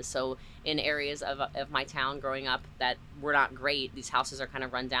houses. So in areas of my town growing up that were not great, these houses are kind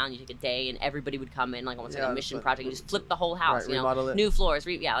of run down. You take a day and everybody would come in like almost like a mission project. You just flip the whole house, right, remodel it. New floors,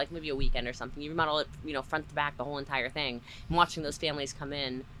 like maybe a weekend or something. You remodel it, front to back, the whole entire thing. And watching those families come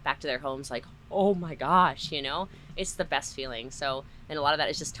in back to their homes like, oh my gosh, it's the best feeling. So, and a lot of that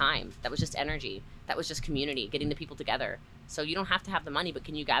is just time. That was just energy. That was just community, getting the people together. So you don't have to have the money, but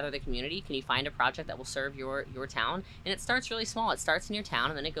can you gather the community? Can you find a project that will serve your town? And it starts really small. It starts in your town,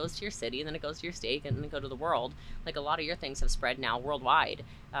 and then it goes to your city, and then it goes to your state, and then it go to the world. Like a lot of your things have spread now worldwide,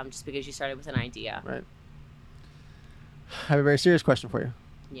 just because you started with an idea. Right. I have a very serious question for you.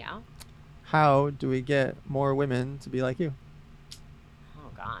 Yeah? How do we get more women to be like you?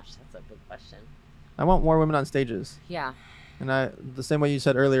 Oh, gosh, that's a good question. I want more women on stages. Yeah. And the same way you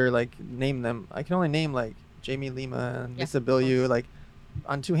said earlier, like, name them. I can only name, like, Jamie Lima and Lisa Bilyeu. Like,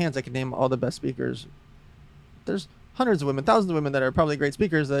 on two hands, I can name all the best speakers. There's hundreds of women, thousands of women that are probably great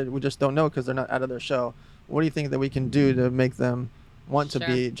speakers that we just don't know because they're not out of their show. What do you think that we can do to make them want to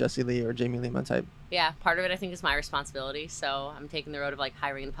be Jessie Lee or Jamie Lima type? Yeah, part of it I think is my responsibility. So I'm taking the road of like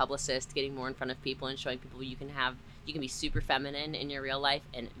hiring a publicist, getting more in front of people and showing people you can be super feminine in your real life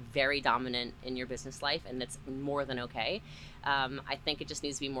and very dominant in your business life, and that's more than okay. I think it just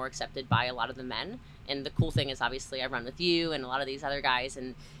needs to be more accepted by a lot of the men. And the cool thing is, obviously, I run with you and a lot of these other guys,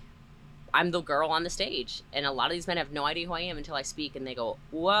 and I'm the girl on the stage. And a lot of these men have no idea who I am until I speak, and they go,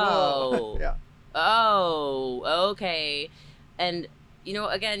 whoa. Yeah. Oh, okay. And,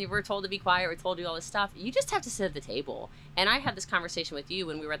 again, we're told to be quiet, we're told to do all this stuff. You just have to sit at the table. And I had this conversation with you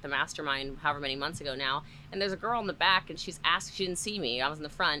when we were at the mastermind however many months ago now, and there's a girl in the back, and she didn't see me. I was in the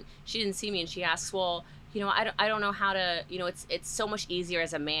front. She didn't see me, and she asks, well, I don't know how to, it's so much easier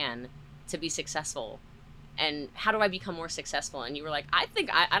as a man to be successful. And how do I become more successful? And you were like, I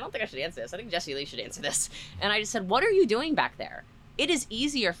don't think I should answer this. I think Jessie Lee should answer this. And I just said, what are you doing back there? It is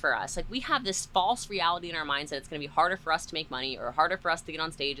easier for us. Like, we have this false reality in our minds that it's going to be harder for us to make money, or harder for us to get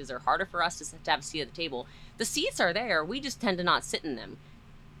on stages, or harder for us to have a seat at the table. The seats are there. We just tend to not sit in them.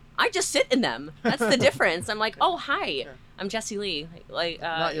 I just sit in them. That's the difference. I'm like, oh, hi, I'm Jessie Lee.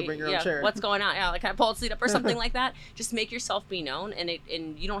 Not you bring your own chair. What's going on? Yeah, like, can I pull a seat up or something like that? Just make yourself be known, and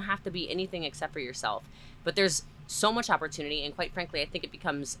you don't have to be anything except for yourself. But there's so much opportunity, and quite frankly, I think it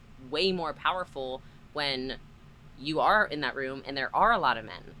becomes way more powerful when you are in that room and there are a lot of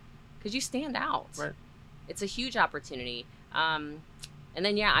men, because you stand out. Right. It's a huge opportunity. And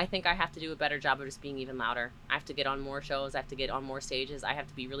then, I think I have to do a better job of just being even louder. I have to get on more shows. I have to get on more stages. I have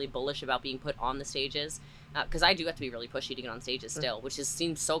to be really bullish about being put on the stages, because I do have to be really pushy to get on stages still, which just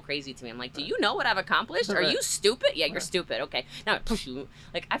seems so crazy to me. I'm like, do you know what I've accomplished? Are you stupid? Yeah, you're stupid. Okay, now I push you.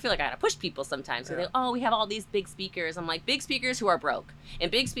 Like, I feel like I gotta push people sometimes. So we have all these big speakers. I'm like, big speakers who are broke, and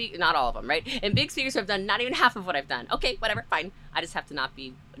not all of them, right? And big speakers who have done not even half of what I've done. Okay, whatever, fine. I just have to not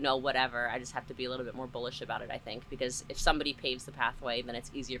be whatever. I just have to be a little bit more bullish about it, I think, because if somebody paves the pathway, then it's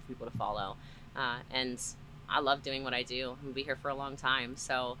easier for people to follow. And I love doing what I do. I'm gonna be here for a long time.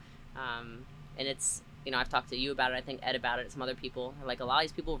 So, and it's, I've talked to you about it. I think Ed about it. Some other people. Like, a lot of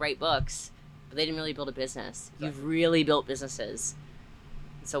these people write books, but they didn't really build a business. Exactly. You've really built businesses.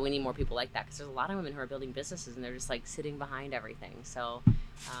 So we need more people like that, because there's a lot of women who are building businesses and they're just like sitting behind everything. So,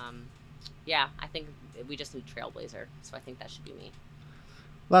 I think we just need trailblazer. So I think that should be me.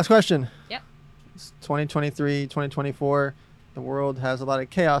 Last question. Yep. It's 2023, 2024. The world has a lot of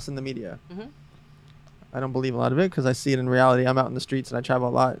chaos in the media. Mm-hmm. I don't believe a lot of it because I see it in reality. I'm out in the streets and I travel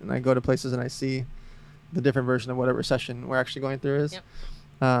a lot, and I go to places and I see the different version of what a recession we're actually going through is.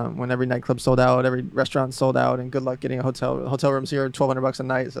 Yep. When every nightclub sold out, every restaurant sold out, and good luck getting a hotel. Hotel rooms here are $1,200 a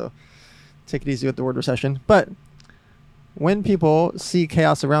night, so take it easy with the word recession. But when people see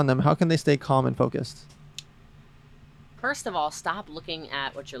chaos around them, how can they stay calm and focused? First of all, stop looking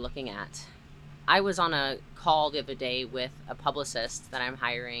at what you're looking at. I was on a call the other day with a publicist that I'm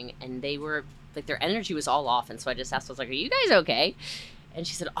hiring, and they were like, their energy was all off. And so I just asked, I was like, are you guys okay? And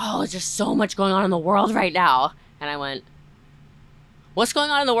she said, oh, there's just so much going on in the world right now. And I went, what's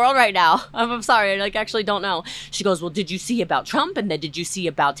going on in the world right now? I'm sorry, I actually don't know. She goes, well, did you see about Trump? And then did you see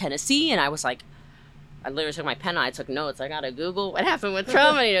about Tennessee? And I was like, I literally took my pen and I took notes. I got to Google what happened with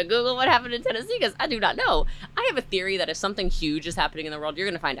Trump. I need to Google what happened in Tennessee, because I do not know. I have a theory that if something huge is happening in the world, you're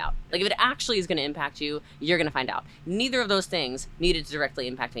going to find out. Like, if it actually is going to impact you, you're going to find out. Neither of those things needed to directly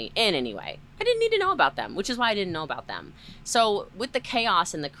impact me in any way. I didn't need to know about them, which is why I didn't know about them. So with the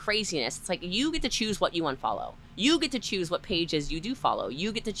chaos and the craziness, it's like you get to choose what you unfollow. You get to choose what pages you do follow.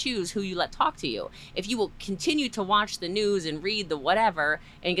 You get to choose who you let talk to you. If you will continue to watch the news and read the whatever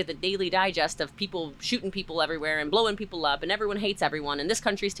and get the daily digest of people shooting people everywhere and blowing people up and everyone hates everyone and this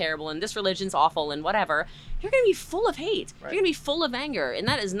country's terrible and this religion's awful and whatever, you're going to be full of hate. Right. You're going to be full of anger. And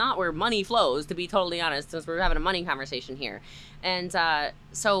that is not where money flows, to be totally honest, since we're having a money conversation here. And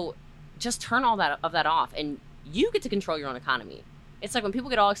so just turn all that off, and you get to control your own economy. It's like when people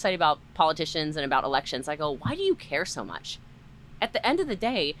get all excited about politicians and about elections, I go, why do you care so much? At the end of the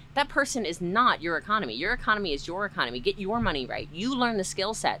day, that person is not your economy. Your economy is your economy. Get your money right. You learn the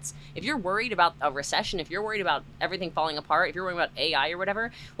skill sets. If you're worried about a recession, if you're worried about everything falling apart, if you're worried about AI or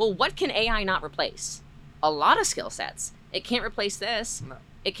whatever, well, what can AI not replace? A lot of skill sets. It can't replace this. No.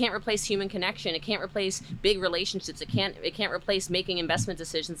 It can't replace human connection. It can't replace big relationships. It can't replace making investment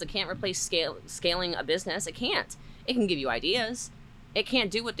decisions. It can't replace scaling a business. It can't. It can give you ideas. It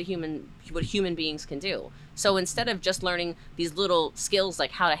can't do what human beings can do. So instead of just learning these little skills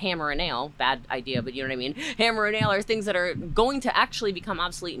like how to hammer a nail, bad idea, but you know what I mean, hammer a nail, are things that are going to actually become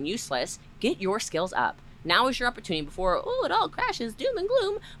obsolete and useless, get your skills up. Now is your opportunity before, it all crashes, doom and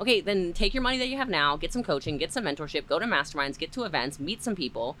gloom. Okay, then take your money that you have now, get some coaching, get some mentorship, go to masterminds, get to events, meet some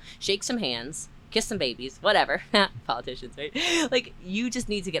people, shake some hands, kiss some babies, whatever. Politicians, right? Like, you just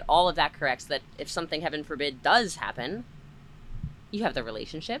need to get all of that correct so that if something, heaven forbid, does happen, you have the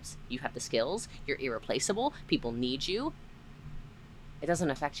relationships, you have the skills, you're irreplaceable, people need you. It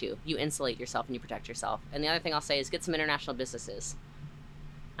doesn't affect you. You insulate yourself and you protect yourself. And the other thing I'll say is get some international businesses.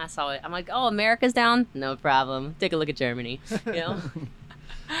 I saw it. I'm like, America's down? No problem. Take a look at Germany. You know?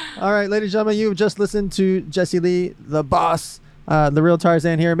 All right, ladies and gentlemen, you've just listened to Jessie Lee, the boss, the real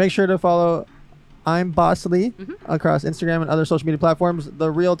Tarzan here. Make sure to follow I'm Boss Lee across Instagram and other social media platforms.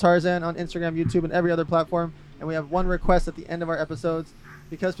 The real Tarzan on Instagram, YouTube, and every other platform. And we have one request at the end of our episodes.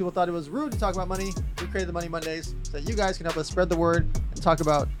 Because people thought it was rude to talk about money, we created the Money Mondays so that you guys can help us spread the word and talk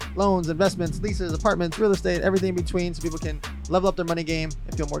about loans, investments, leases, apartments, real estate, everything in between, so people can level up their money game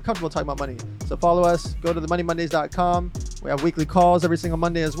and feel more comfortable talking about money. So follow us, go to themoneymondays.com. We have weekly calls every single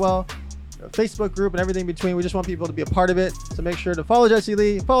Monday as well. A Facebook group and everything in between. We just want people to be a part of it. So make sure to follow Jessie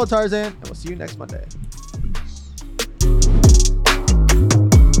Lee, follow Tarzan, and we'll see you next Monday.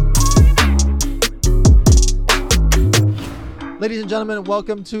 Ladies and gentlemen,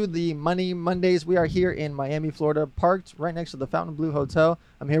 welcome to the Money Mondays. We are here in Miami, Florida, parked right next to the Fontainebleau Hotel.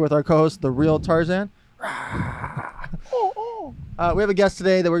 I'm here with our co-host, the real Tarzan. We have a guest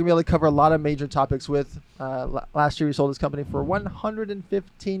today that we're going to be able to cover a lot of major topics with. Last year, he sold his company for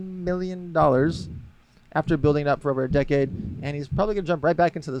 $115 million after building it up for over a decade. And he's probably going to jump right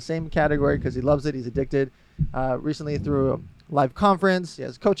back into the same category because he loves it. He's addicted. Recently, through a live conference, he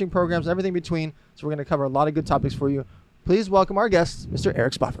has coaching programs, everything in between. So we're going to cover a lot of good topics for you. Please welcome our guest, Mr.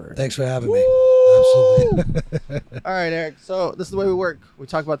 Eric Spofford. Thanks for having me. Absolutely. All right, Eric. So this is the way we work. We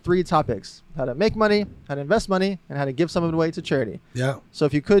talk about 3 topics: how to make money, how to invest money, and how to give some of it away to charity. Yeah. So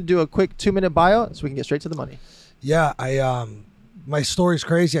if you could do a quick 2-minute bio so we can get straight to the money. Yeah, my story's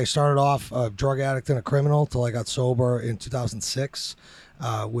crazy. I started off a drug addict and a criminal till I got sober in 2006.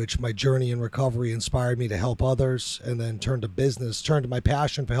 Which my journey in recovery inspired me to help others, and then turned my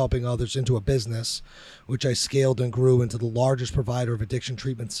passion for helping others into a business, which I scaled and grew into the largest provider of addiction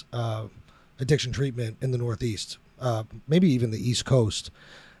treatment in the Northeast, maybe even the East Coast.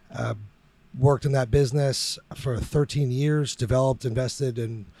 Worked in that business for 13 years, developed, invested,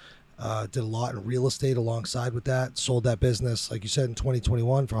 and did a lot in real estate alongside with that. Sold that business, like you said, in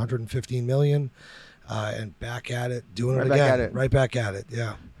 2021 for $115 million. And back at it, doing it again. Right back at it,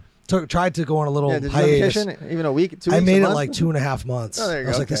 yeah. Tried to go on a little hiatus. Even a week, 2 weeks, I made it like 2.5 months. Oh, there you go.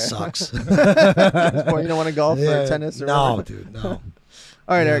 I was like, this sucks. You don't want to golf or tennis or whatever? Dude, no. All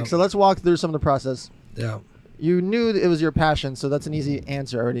right, Eric, so let's walk through some of the process. Yeah. You knew it was your passion, so that's an easy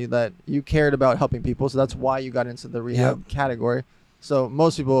answer already, that you cared about helping people, so that's why you got into the rehab category. So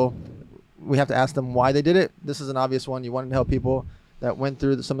most people, we have to ask them why they did it. This is an obvious one. You wanted to help people that went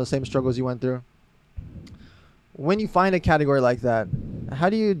through some of the same struggles you went through. When you find a category like that, how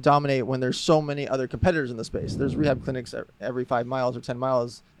do you dominate when there's so many other competitors in the space? There's rehab clinics every 5 miles or 10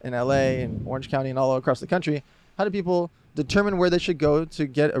 miles in LA and Orange County and all across the country. How do people determine where they should go to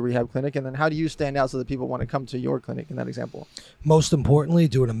get a rehab clinic? And then how do you stand out so that people want to come to your clinic in that example? Most importantly,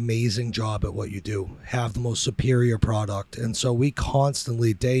 do an amazing job at what you do. Have the most superior product. And so we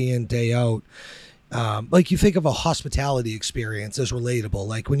constantly, day in, day out, like you think of a hospitality experience as relatable.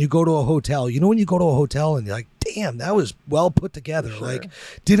 Like when you go to a hotel, when you go to a hotel and you're like, damn, that was well put together. Sure. Like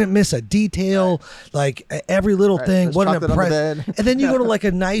didn't miss a detail, like every little thing. What an impressive. And then you go to like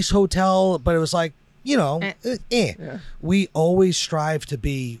a nice hotel, but it was like, We always strive to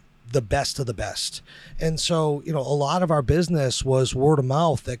be the best of the best. And so, a lot of our business was word of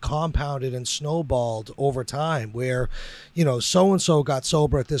mouth that compounded and snowballed over time where, so-and-so got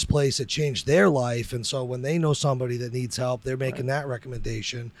sober at this place, it changed their life. And so when they know somebody that needs help, they're making that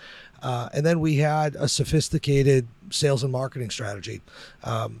recommendation. And then we had a sophisticated sales and marketing strategy.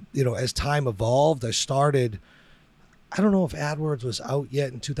 As time evolved, I don't know if AdWords was out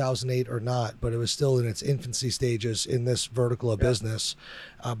yet in 2008 or not, but it was still in its infancy stages in this vertical of business.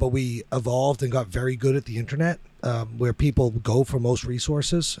 But we evolved and got very good at the internet, where people go for most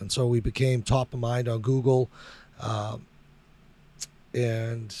resources. And so we became top of mind on Google,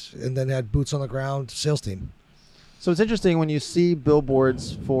 and then had boots on the ground sales team. So it's interesting when you see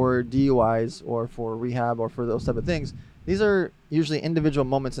billboards for DUIs or for rehab or for those type of things. These are usually individual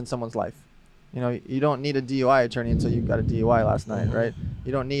moments in someone's life. You don't need a DUI attorney until you got a DUI last night, right?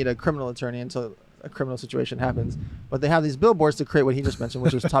 You don't need a criminal attorney until a criminal situation happens. But they have these billboards to create what he just mentioned,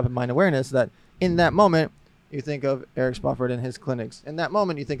 which was top of mind awareness, that in that moment, you think of Eric Spofford and his clinics. In that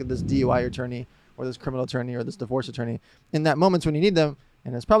moment, you think of this DUI attorney or this criminal attorney or this divorce attorney. In that moment when you need them,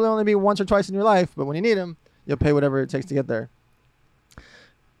 and it's probably only be once or twice in your life, but when you need them, you'll pay whatever it takes to get there.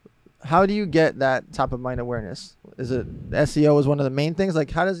 How do you get that top of mind awareness? Is it SEO is one of the main things?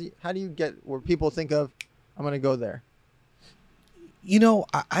 Like how do you get where people think of, I'm going to go there?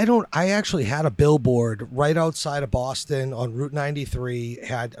 I actually had a billboard right outside of Boston on Route 93,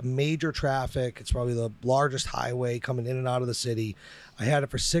 had major traffic. It's probably the largest highway coming in and out of the city. I had it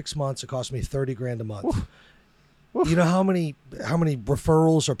for 6 months. It cost me $30,000 a month. Oof. You know how many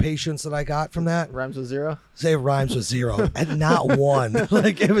referrals or patients that I got from that? Rhymes with zero? Say rhymes with zero. And not one.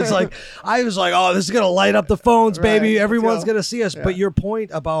 It was like, I was like, oh, this is going to light up the phones, baby. Right, everyone's going to see us. Yeah. But your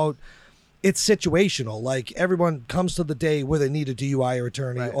point about it's situational. Like everyone comes to the day where they need a DUI or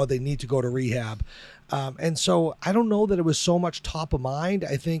attorney or they need to go to rehab. And so I don't know that it was so much top of mind.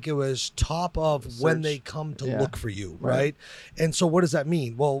 I think it was top of when they come to look for you, right? And so what does that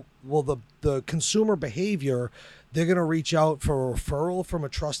mean? Well, the consumer behavior, they're going to reach out for a referral from a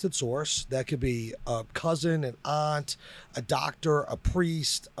trusted source. That could be a cousin, an aunt, a doctor, a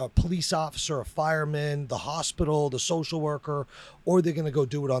priest, a police officer, a fireman, the hospital, the social worker, or they're going to go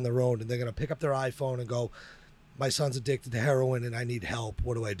do it on their own. And they're going to pick up their iPhone and go, my son's addicted to heroin and I need help.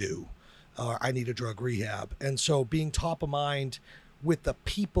 What do I do? Or I need a drug rehab. And so being top of mind with the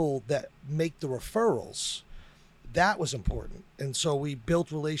people that make the referrals, that was important. And so we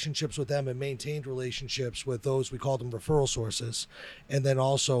built relationships with them and maintained relationships with those, we called them referral sources, and then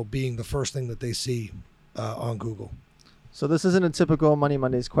also being the first thing that they see on Google. So this isn't a typical Money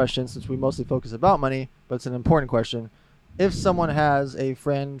Mondays question since we mostly focus about money, but it's an important question. If someone has a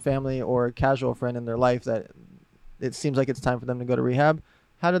friend, family, or a casual friend in their life that it seems like it's time for them to go to rehab,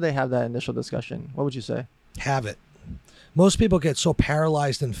 how do they have that initial discussion? What would you say? Have it. Most people get so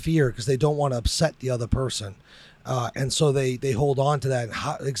paralyzed in fear because they don't want to upset the other person. And so they hold on to that.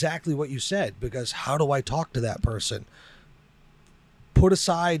 Exactly what you said, because how do I talk to that person? Put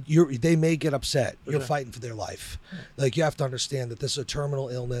aside, they may get upset. You're fighting for their life. Like you have to understand that this is a terminal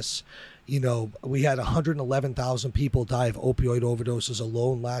illness. We had 111,000 people die of opioid overdoses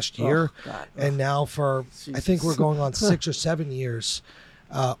alone last year. And now I think we're going on 6 or 7 years.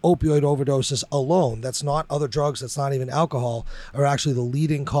 Opioid overdoses alone, that's not other drugs, that's not even alcohol, are actually the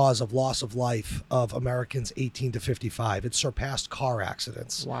leading cause of loss of life of Americans 18 to 55. It surpassed car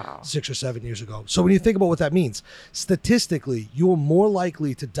accidents 6 or 7 years ago. So when you think about what that means, statistically, you are more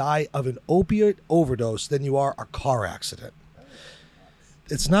likely to die of an opioid overdose than you are a car accident.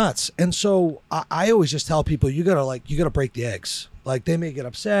 It's nuts. And so I always just tell people, you gotta break the eggs. Like they may get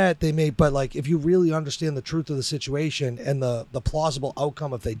upset, but like if you really understand the truth of the situation and the plausible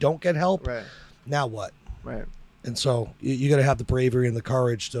outcome if they don't get help, now what? Right. And so you got to have the bravery and the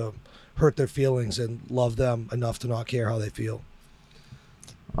courage to hurt their feelings and love them enough to not care how they feel.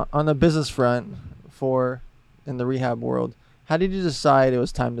 On the business front, in the rehab world, how did you decide it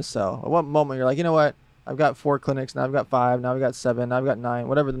was time to sell? At what moment you're like, you know what? I've got 4 clinics, now I've got 5, now I've got 7, now I've got 9,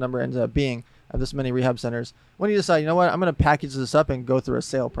 whatever the number ends up being. I have this many rehab centers. When do you decide, you know what, I'm going to package this up and go through a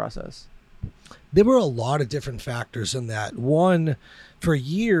sale process? There were a lot of different factors in that. One, for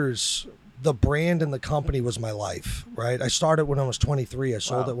years, the brand and the company was my life, right? I started when I was 23. I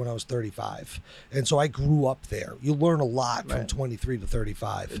sold it when I was 35. And so I grew up there. You learn a lot from 23 to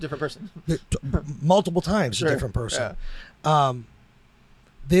 35. A different person. Multiple times a different person. Yeah.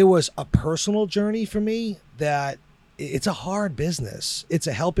 There was a personal journey for me that it's a hard business. It's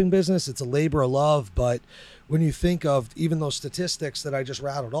a helping business. It's a labor of love. But when you think of even those statistics that I just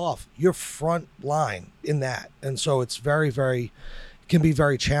rattled off, you're front line in that. And so it's very, very can be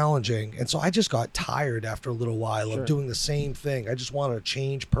very challenging. And so I just got tired after a little while Sure. of doing the same thing. I just wanted to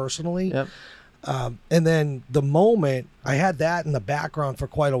change personally. Yep. And then the moment I had that in the background for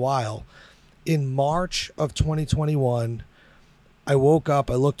quite a while, in March of 2021, I woke up,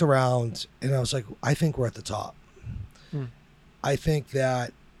 I looked around, and I was like, I think we're at the top. I think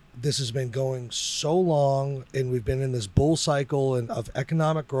that this has been going so long, and we've been in this bull cycle and of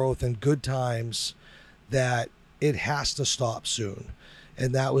economic growth and good times that it has to stop soon.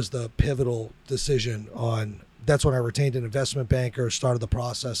 And that was the pivotal decision on. That's when I retained an investment banker, started the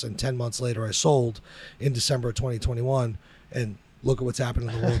process, and 10 months later I sold in December of 2021. And look at what's happened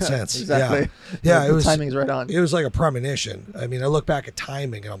in the world since. Exactly. Yeah, The timing's right on. It was like a premonition. I mean, I look back at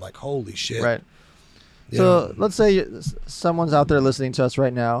timing and I'm like, holy shit. Right. You So know? let's say someone's out there listening to us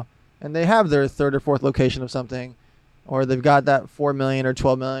right now, and they have their third or fourth location of something, or they've got that 4 million or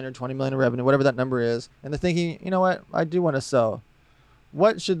 12 million or 20 million in revenue, whatever that number is, and they're thinking, you know what, I do want to sell.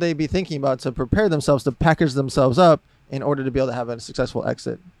 What should they be thinking about to prepare themselves to package themselves up in order to be able to have a successful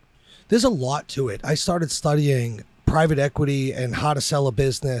exit? There's a lot to it. I started studying private equity and how to sell a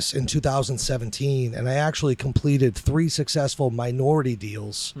business in 2017, and I actually completed 3 successful minority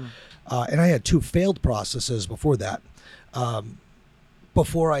deals. And I had 2 failed processes before that,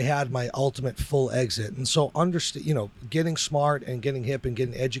 before I had my ultimate full exit. And so getting smart and getting hip and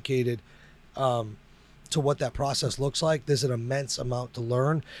getting educated to what that process looks like, there's an immense amount to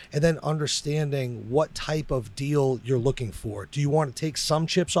learn. And then understanding what type of deal you're looking for. Do you want to take some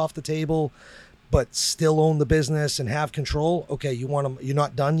chips off the table but still own the business and have control? Okay, you're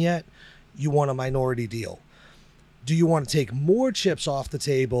not done yet. You want a minority deal. Do you want to take more chips off the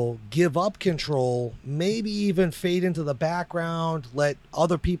table, give up control, maybe even fade into the background, let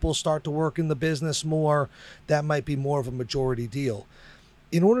other people start to work in the business more? That might be more of a majority deal.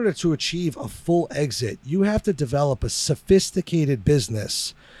 In order to achieve a full exit, you have to develop a sophisticated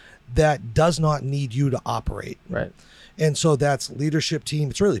business that does not need you to operate. Right. And so that's leadership team.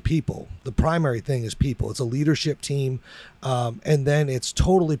 It's really people. The primary thing is people. It's a leadership team. And then it's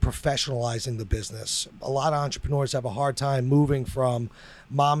totally professionalizing the business. A lot of entrepreneurs have a hard time moving from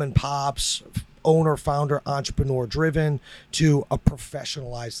mom and pops, owner, founder, entrepreneur driven to a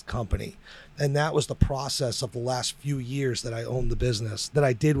professionalized company. And that was the process of the last few years that I owned the business, that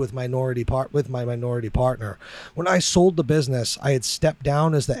I did with my minority partner. When I sold the business, I had stepped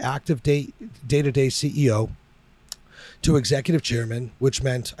down as the active day-to-day CEO to executive chairman, which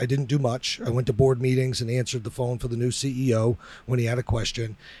meant I didn't do much. I went to board meetings and answered the phone for the new CEO when he had a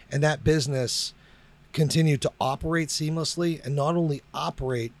question. And that business continued to operate seamlessly, and not only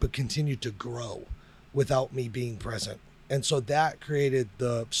operate, but continued to grow without me being present. And so that created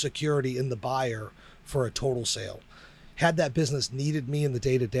the security in the buyer for a total sale. Had that business needed me in the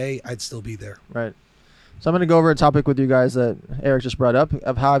day-to-day, I'd still be there. Right. So I'm going to go over a topic with you guys that Eric just brought up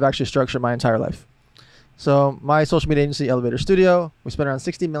of how I've actually structured my entire life. So my social media agency, Elevator Studio, we spent around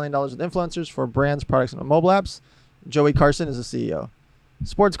 $60 million with influencers for brands, products, and mobile apps. Joey Carson is the CEO.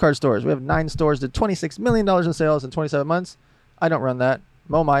 Sports card stores. We have 9 stores, did $26 million in sales in 27 months. I don't run that.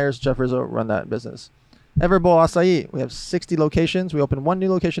 Mo Myers, Jeff Rizzo run that business. Everbowl Acai. We have 60 locations. We open 1 new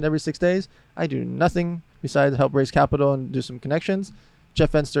location every 6 days. I do nothing besides help raise capital and do some connections.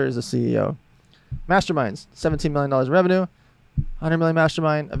 Jeff Fenster is the CEO. Masterminds. $17 million in revenue. $100 million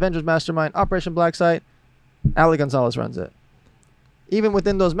mastermind. Avengers Mastermind. Operation Black Site. Ali Gonzalez runs it. Even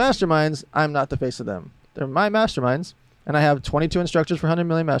within those masterminds, I'm not the face of them. They're my masterminds, and I have 22 instructors for 100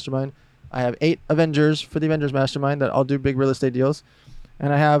 million mastermind. I have 8 Avengers for the Avengers mastermind that all do big real estate deals.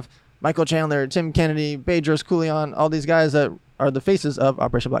 And I have Michael Chandler, Tim Kennedy, Bedros Koulian, all these guys that are the faces of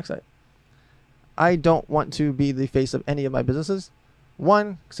Operation Black Site. I don't want to be the face of any of my businesses.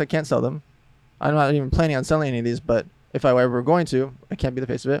 One, because I can't sell them. I'm not even planning on selling any of these, but if I were ever going to, I can't be the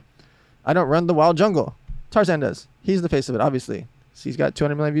face of it. I don't run the wild jungle. Tarzan does. He's the face of it, obviously. So he's got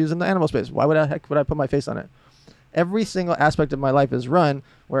 200 million views in the animal space. Why would I put my face on it? Every single aspect of my life is run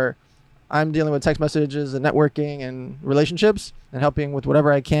where I'm dealing with text messages and networking and relationships and helping with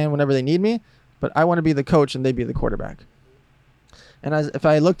whatever I can whenever they need me. But I want to be the coach and they be the quarterback. And if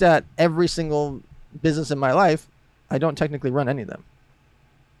I looked at every single business in my life, I don't technically run any of them.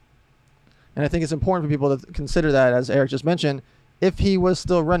 And I think it's important for people to consider that, as Eric just mentioned. If he was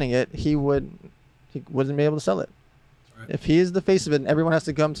still running it, he wouldn't be able to sell it. Right. If he is the face of it and everyone has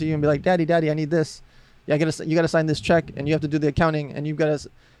to come to you and be like, Daddy, I need this. Yeah, you got to sign this check and you have to do the accounting and you've got to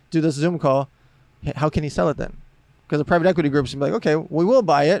do this Zoom call. How can he sell it then? Because the private equity groups will be like, okay, we will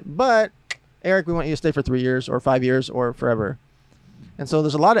buy it, but Eric, we want you to stay for 3 years or 5 years or forever. And so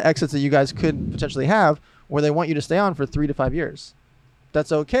there's a lot of exits that you guys could potentially have where they want you to stay on for 3 to 5 years.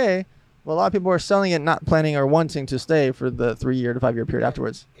 That's okay, Well, a lot of people are selling it not planning or wanting to stay for the 3-year to 5-year period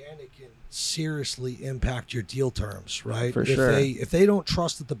afterwards. And it can seriously impact your deal terms, right? For sure. If they don't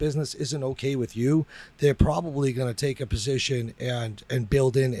trust that the business isn't okay with you, they're probably going to take a position and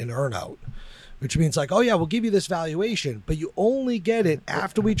build in an earnout, which means like, oh yeah, we'll give you this valuation, but you only get it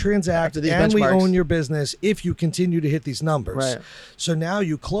after we transact After these and we benchmarks. own your business if you continue to hit these numbers. Right. So now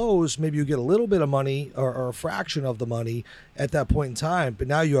you close, maybe you get a little bit of money or a fraction of the money at that point in time, but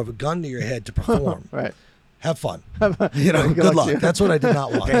now you have a gun to your head to perform. Right. Have fun. Good luck luck. to you. That's what I did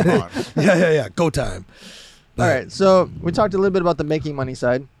not want. Game on. Yeah. Go time. All right. So we talked a little bit about the making money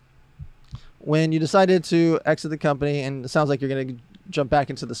side. When you decided to exit the company, and it sounds like you're going to jump back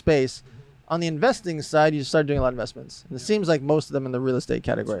into the space, on the investing side, you started doing a lot of investments. And it seems like most of them in the real estate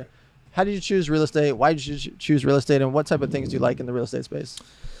category. How did you choose real estate? Why did you choose real estate? And what type of things do you like in the real estate space?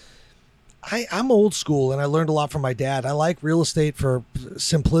 I'm old school, and I learned a lot from my dad. I like real estate for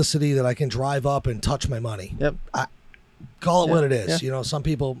simplicity, that I can drive up and touch my money. Yep. Call it what it is. Yeah. You know, some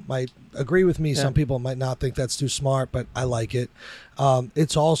people might agree with me. Yeah. Some people might not think that's too smart, but I like it.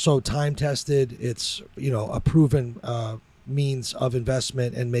 It's also time tested. It's, a proven means of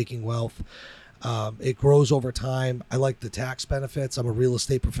investment and making wealth. It grows over time. I like the tax benefits. I'm a real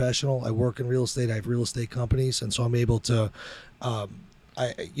estate professional. I work in real estate. I have real estate companies, and so I'm able to,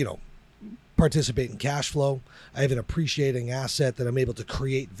 participate in cash flow. I have an appreciating asset that I'm able to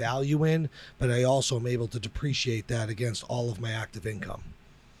create value in, but I also am able to depreciate that against all of my active income.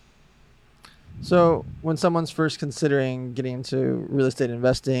 So when someone's first considering getting into real estate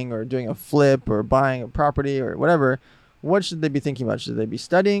investing or doing a flip or buying a property or whatever, what should they be thinking about? Should they be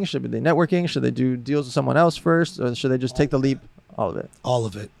studying? Should they be networking? Should they do deals with someone else first? Or should they just take the leap? All of it. All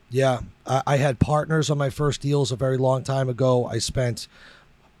of it. Yeah. I had partners on my first deals a very long time ago. I spent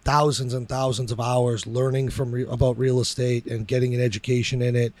thousands and thousands of hours learning about real estate and getting an education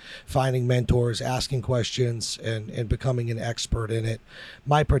in it, finding mentors, asking questions, and becoming an expert in it.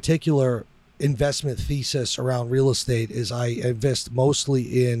 My particular investment thesis around real estate is I invest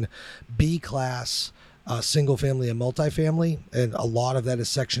mostly in B-class single family and multifamily, and a lot of that is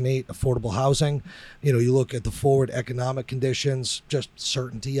Section 8 affordable housing. You look at the forward economic conditions, just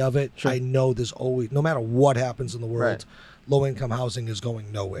certainty of it. Sure. I know there's always, no matter what happens in the world, Right. low-income housing is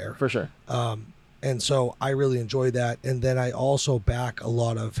going nowhere. For sure. And so I really enjoy that. And then I also back a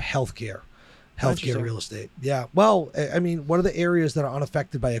lot of healthcare Interesting. real estate. Yeah. Well, I mean, what are the areas that are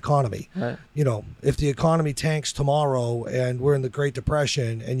unaffected by economy? Right. If the economy tanks tomorrow and we're in the Great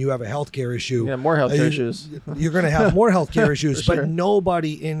Depression and you have a healthcare issue, You have more healthcare issues. you're going to have more healthcare issues. For But sure.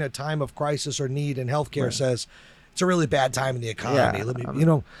 nobody in a time of crisis or need in healthcare Right. says, it's a really bad time in the economy.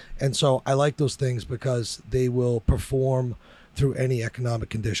 Yeah, And so I like those things because they will perform through any economic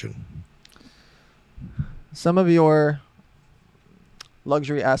condition. Some of your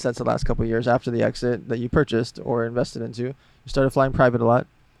luxury assets the last couple of years after the exit that you purchased or invested into, you started flying private a lot.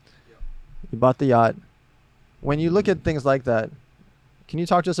 You bought the yacht. When you look at things like that, can you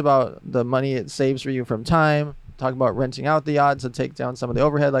talk to us about the money it saves for you from time? Talk about renting out the yacht to take down some of the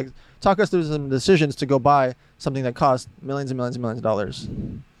overhead. Like, talk us through some decisions to go buy something that costs millions and millions and millions of dollars.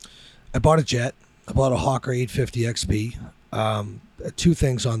 I bought a jet. I bought a Hawker 850 XP. Two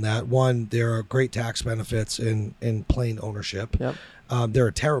things on that. One, there are great tax benefits in plane ownership. Yep. They're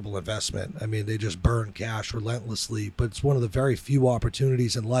a terrible investment. I mean, they just burn cash relentlessly, but it's one of the very few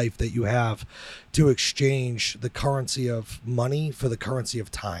opportunities in life that you have to exchange the currency of money for the currency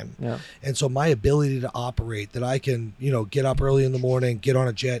of time. Yeah. And so my ability to operate, that I can, get up early in the morning, get on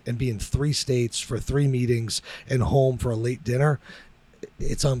a jet and be in 3 states for 3 meetings and home for a late dinner,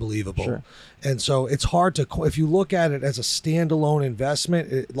 it's unbelievable. Sure. And so it's hard to, if you look at it as a standalone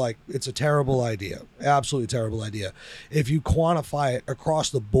investment, it's a terrible idea, absolutely terrible idea. If you quantify it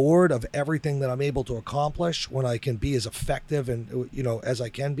across the board of everything that I'm able to accomplish when I can be as effective and, as I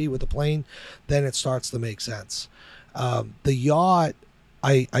can be with a plane, then it starts to make sense. The yacht,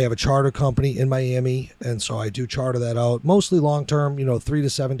 I have a charter company in Miami, and so I do charter that out, mostly long-term, 3 to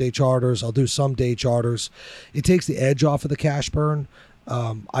 7 day charters. I'll do some day charters. It takes the edge off of the cash burn.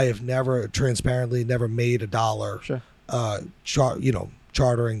 I have never made $1. Sure.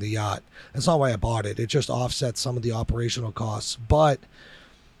 Chartering the yacht. That's not why I bought it. It just offsets some of the operational costs. But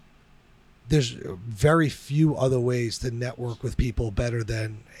there's very few other ways to network with people better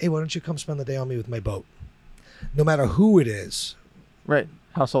than, hey, why don't you come spend the day on me with my boat? No matter who it is. Right.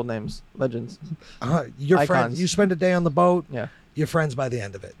 Household names, legends. Your Icons. friend, you spend a day on the boat, Yeah. you're friends by the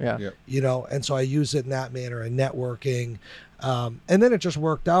end of it. Yeah. Yeah. And so I use it in that manner and networking. And then it just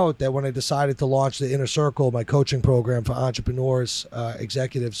worked out that when I decided to launch the Inner Circle, my coaching program for entrepreneurs,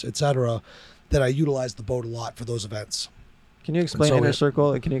 executives, etc., that I utilized the boat a lot for those events. Can you explain so Inner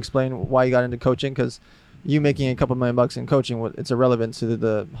Circle? Can you explain why you got into coaching? Because you making a couple $1,000,000 in coaching, it's irrelevant to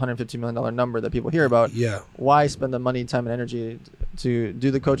the $150 million number that people hear about. Yeah. Why spend the money, time, and energy to do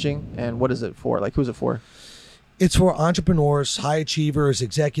the coaching? And what is it for? Like, who's it for? It's for entrepreneurs, high achievers,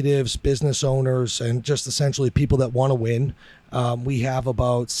 executives, business owners, and just essentially people that want to win. We have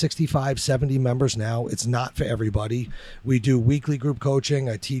about 65, 70 members now. It's not for everybody. We do weekly group coaching.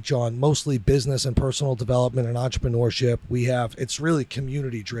 I teach on mostly business and personal development and entrepreneurship. It's really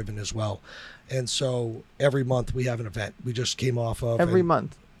community driven as well. And so every month we have an event. We just came off of Every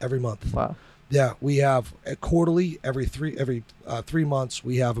month. Wow. Yeah, we have a quarterly every 3 months.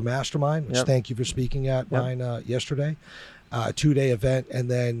 We have a mastermind, which thank you for speaking at mine yesterday. A 2-day event,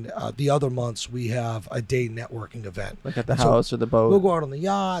 and then the other months we have a day networking event. Like at the house or the boat. We'll go out on the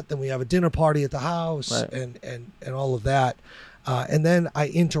yacht, then we have a dinner party at the house, Right. and all of that. And then I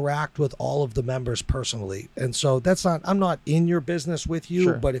interact with all of the members personally. And so I'm not in your business with you,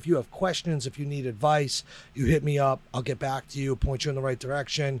 Sure. but if you have questions, if you need advice, you hit me up. I'll get back to you, point you in the right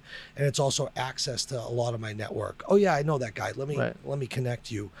direction. And it's also access to a lot of my network. Oh yeah, I know that guy. Let me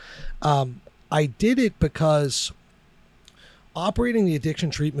connect you. I did it because operating the addiction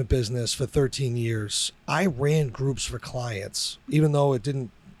treatment business for 13 years, I ran groups for clients, even though it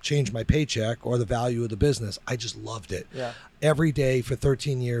didn't change my paycheck or the value of the business. I just loved it. Yeah. Every day for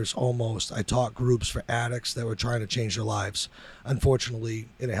 13 years almost, I taught groups for addicts that were trying to change their lives. Unfortunately,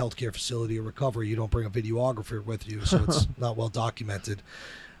 in a healthcare facility or recovery, you don't bring a videographer with you, so it's not well documented.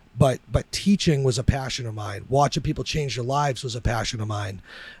 But teaching was a passion of mine. Watching people change their lives was a passion of mine.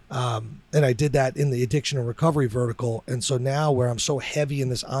 And I did that in the addiction and recovery vertical. And so now where I'm so heavy in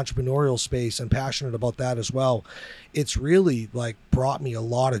this entrepreneurial space and passionate about that as well, it's really like brought me a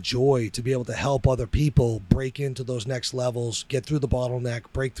lot of joy to be able to help other people break into those next levels, get through the bottleneck,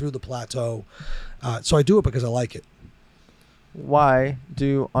 break through the plateau. So I do it because I like it. Why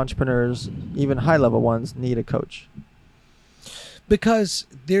do entrepreneurs, even high-level ones, need a coach? Because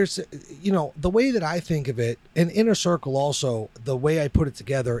there's, the way that I think of it, and Inner Circle also, the way I put it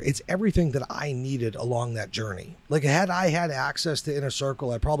together, it's everything that I needed along that journey. Like had I had access to Inner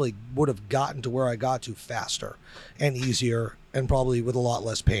Circle, I probably would have gotten to where I got to faster and easier and probably with a lot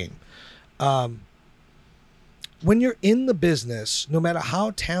less pain. When you're in the business, no matter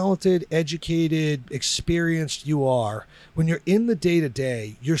how talented, educated, experienced you are, when you're in the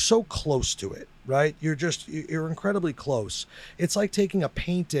day-to-day, you're so close to it. Right? You're incredibly close. It's like taking a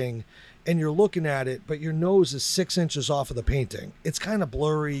painting and you're looking at it, but your nose is 6 inches off of the painting. It's kind of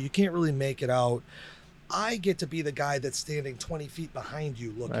blurry. You can't really make it out. I get to be the guy that's standing 20 feet behind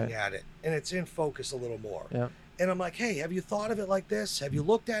you looking at it, and it's in focus a little more. Yeah. And I'm like, hey, have you thought of it like this? Have you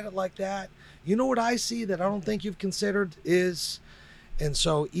looked at it like that? You know what I see that I don't think you've considered is, and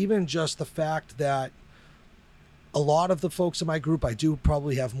so even just the fact that a lot of the folks in my group, I do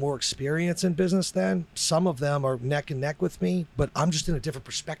probably have more experience in business than. Some of them are neck and neck with me, but I'm just in a different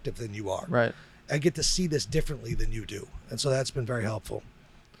perspective than you are. Right. I get to see this differently than you do. And so that's been very helpful.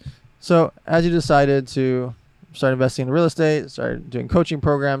 So as you decided to start investing in real estate, start doing coaching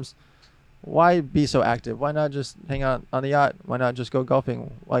programs, why be so active? Why not just hang out on the yacht? Why not just go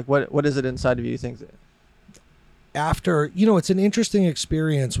golfing? Like what is it inside of you think that? After, it's an interesting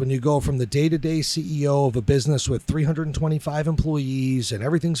experience when you go from the day-to-day CEO of a business with 325 employees and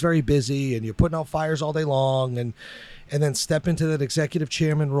everything's very busy and you're putting out fires all day long and then step into that executive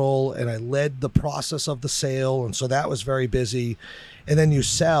chairman role, and I led the process of the sale, and so that was very busy. And then you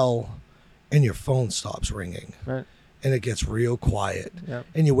sell and your phone stops ringing. Right. And it gets real quiet. Yep.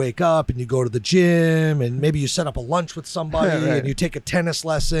 And you wake up and you go to the gym and maybe you set up a lunch with somebody Right. and you take a tennis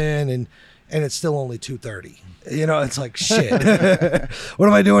lesson and it's still only 2:30. It's like, shit. What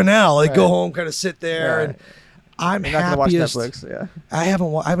am I doing now? Like, go home, kind of sit there, Yeah. and I'm You're not gonna happiest. watch Netflix, yeah. I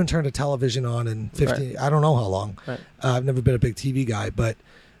haven't turned a television on in 15. I don't know how long. Right. I've never been a big TV guy, but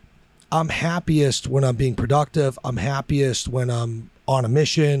I'm happiest when I'm being productive. I'm happiest when I'm on a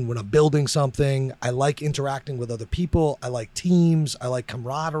mission, when I'm building something. I like interacting with other people. I like teams. I like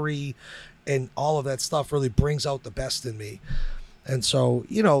camaraderie, and all of that stuff really brings out the best in me. And so,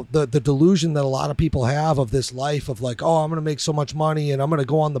 the delusion that a lot of people have of this life of like, oh, I'm going to make so much money and I'm going to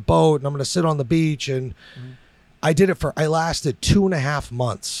go on the boat and I'm going to sit on the beach. And I lasted 2.5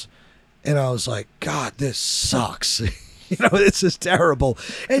 months and I was like, God, this sucks. This is terrible.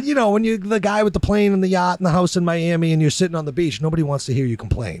 And, when you're the guy with the plane and the yacht and the house in Miami and you're sitting on the beach, nobody wants to hear you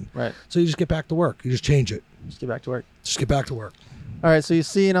complain. Right. So you just get back to work. You just change it. Just get back to work. Just get back to work. All right, so you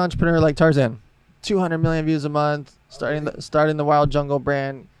see an entrepreneur like Tarzan, 200 million views a month, starting the Wild Jungle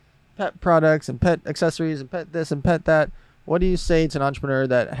brand, pet products and pet accessories and pet this and pet that. what do you say to an entrepreneur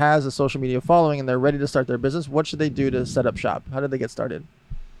that has a social media following and they're ready to start their business? What should they do to set up shop? How did they get started?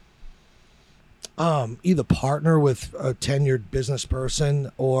 Either partner with a tenured business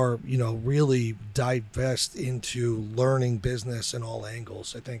person or, really divest into learning business in all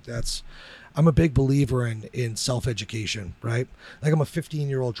angles. I think I'm a big believer in self-education, right? Like I'm a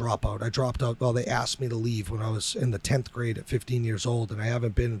 15-year-old dropout. I dropped out. Well, they asked me to leave when I was in the 10th grade at 15 years old, and I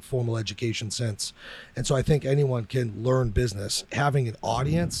haven't been in formal education since. And so I think anyone can learn business. Having an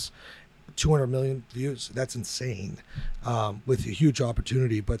audience, 200 million views, that's insane, with a huge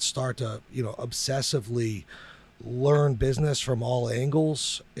opportunity, but start to, obsessively learn business from all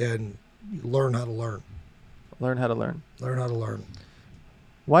angles and learn how to learn. Learn how to learn. Learn how to learn.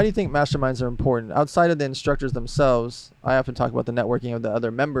 Why do you think masterminds are important? Outside of the instructors themselves, I often talk about the networking of the other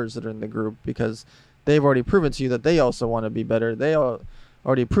members that are in the group, because they've already proven to you that they also want to be better. They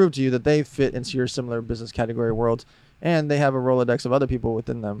already proved to you that they fit into your similar business category world, and they have a Rolodex of other people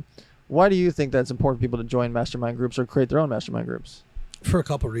within them. Why do you think that's important for people to join mastermind groups or create their own mastermind groups? For a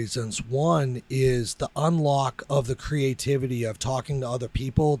couple of reasons. One is the unlock of the creativity of talking to other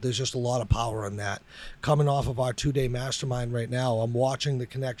people. There's just a lot of power in that. Coming off of our 2-day mastermind right now, I'm watching the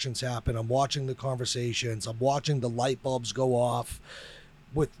connections happen. I'm watching the conversations. I'm watching the light bulbs go off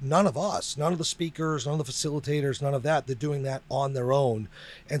with none of us, none of the speakers, none of the facilitators, none of that. They're doing that on their own.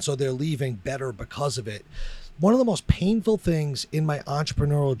 And so they're leaving better because of it. One of the most painful things in my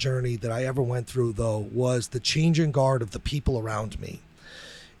entrepreneurial journey that I ever went through, though, was the changing guard of the people around me.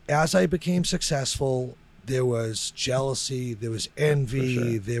 As I became successful, there was jealousy, there was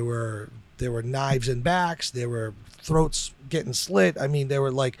envy, sure. there were knives in backs, there were throats getting slit. I mean,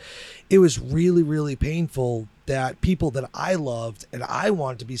 it was really, really painful that people that I loved and I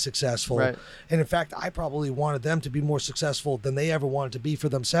wanted to be successful. Right. And in fact, I probably wanted them to be more successful than they ever wanted to be for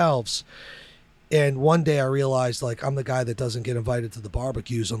themselves. And one day I realized, I'm the guy that doesn't get invited to the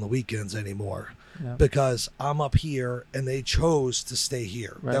barbecues on the weekends anymore, because I'm up here and they chose to stay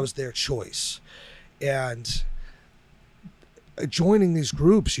here. Right. That was their choice. And joining these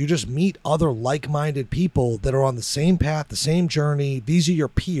groups, you just meet other like-minded people that are on the same path, the same journey. These are your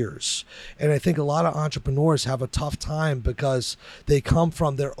peers. And I think a lot of entrepreneurs have a tough time because they come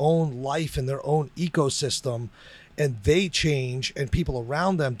from their own life and their own ecosystem, and they change and people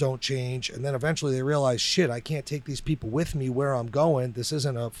around them don't change. And then eventually they realize, shit, I can't take these people with me where I'm going. This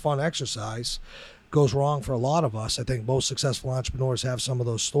isn't a fun exercise. Goes wrong for a lot of us. I think most successful entrepreneurs have some of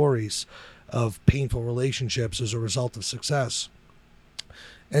those stories of painful relationships as a result of success.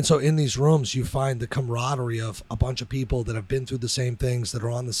 And so in these rooms, you find the camaraderie of a bunch of people that have been through the same things, that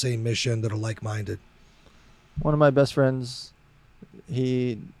are on the same mission, that are like-minded. One of my best friends,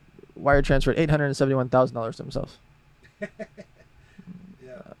 he wire transferred $871,000 to himself.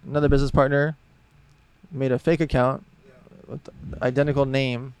 Another business partner made a fake account with the identical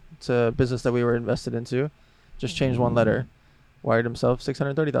name to a business that we were invested into, just changed one letter, wired himself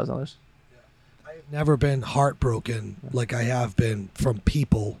 $630,000. I've never been heartbroken like I have been from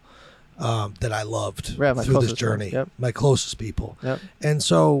people that I loved through this journey. My closest people. And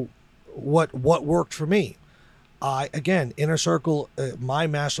so what worked for me? Again, Inner Circle, my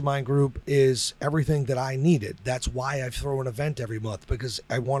mastermind group is everything that I needed. That's why I throw an event every month, because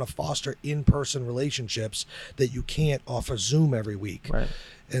I want to foster in-person relationships that you can't off of Zoom every week. Right.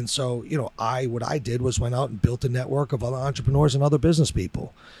 And so, what I did was went out and built a network of other entrepreneurs and other business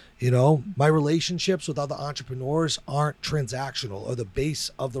people. My relationships with other entrepreneurs aren't transactional, or the base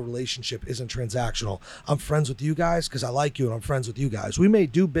of the relationship isn't transactional. I'm friends with you guys because I like you, and I'm friends with you guys. We may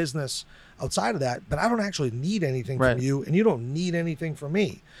do business outside of that, but I don't actually need anything from you, and you don't need anything from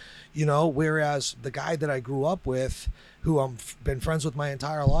me. Whereas the guy that I grew up with, who I've been friends with my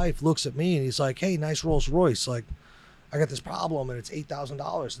entire life, looks at me and he's like, hey, nice Rolls Royce. Like, I got this problem and it's $8,000,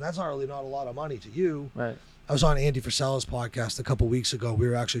 and that's not really not a lot of money to you. Right. I was on Andy Frisella's podcast a couple weeks ago. We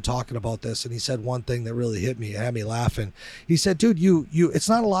were actually talking about this, and he said one thing that really hit me and had me laughing. He said, dude, you it's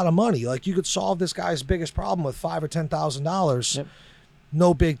not a lot of money. Like, you could solve this guy's biggest problem with $5,000 or $10,000. Yep.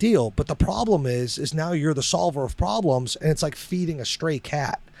 No big deal. But the problem is now you're the solver of problems, and it's like feeding a stray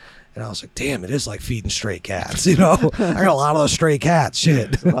cat. And I was like, damn, it is like feeding stray cats. I got a lot of those stray cats.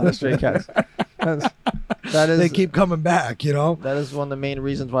 Shit. A lot of stray cats. They keep coming back, That is one of the main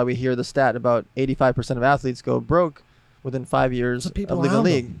reasons why we hear the stat about 85% of athletes go broke within 5 years of leaving the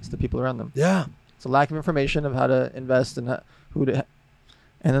league. It's the people around them. Yeah. It's a lack of information of how to invest and and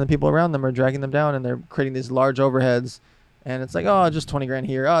then the people around them are dragging them down, and they're creating these large overheads. And it's like, oh, just 20 grand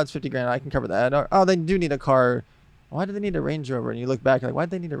here. Oh, it's 50 grand. I can cover that. Or, oh, they do need a car. Why do they need a Range Rover? And you look back, you're like, why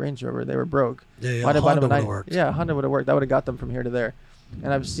did they need a Range Rover? They were broke. Yeah, Honda would have worked. Yeah, Honda would have worked. That would have got them from here to there.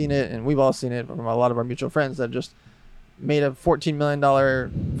 And I've seen it, and we've all seen it from a lot of our mutual friends that just made a $14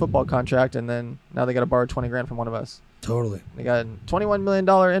 million football contract, and then now they got to borrow 20 grand from one of us. Totally. They got a $21 million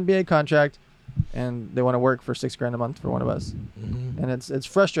NBA contract, and they want to work for $6 grand a month for one of us. Mm-hmm. And it's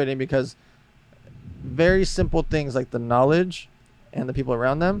frustrating because very simple things like the knowledge and the people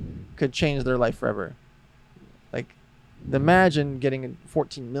around them could change their life forever. Like, imagine getting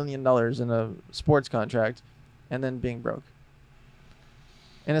 $14 million in a sports contract and then being broke.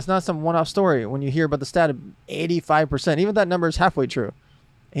 And it's not some one-off story. When you hear about the stat of 85%, even that number is halfway true.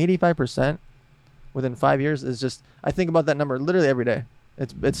 85% within 5 years is just, I think about that number literally every day.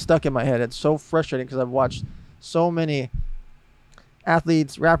 It's stuck in my head. It's so frustrating because I've watched so many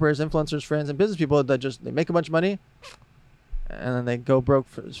athletes, rappers, influencers, friends, and business people that just, they make a bunch of money and then they go broke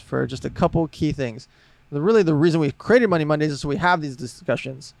for just a couple key things. Really, the reason we created Money Mondays is so we have these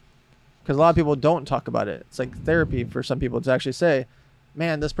discussions, because a lot of people don't talk about it. It's like therapy for some people to actually say,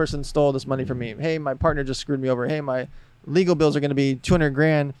 man, this person stole this money from me. Hey, my partner just screwed me over. Hey, my legal bills are going to be 200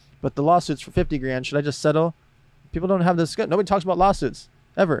 grand, but the lawsuit's for 50 grand. Should I just settle? People don't have this. Nobody talks about lawsuits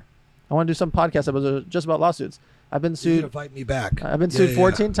ever. I want to do some podcast episodes just about lawsuits. I've been sued. You can invite me back. I've been sued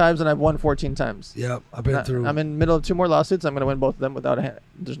 14 times, and I've won 14 times. Yep, I've been through. I'm in the middle of 2 more lawsuits. I'm going to win both of them without a hand.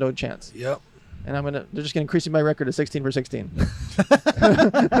 There's no chance. Yep. And they're just going to increase my record to 16 for 16. I'm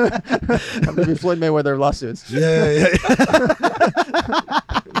going to be Floyd Mayweather of lawsuits. Yeah.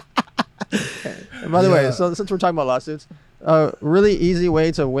 And by the way, so since we're talking about lawsuits, a really easy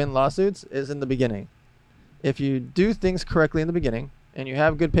way to win lawsuits is in the beginning. If you do things correctly in the beginning, and you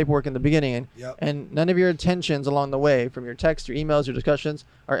have good paperwork in the beginning, and none of your intentions along the way, from your texts, your emails, your discussions,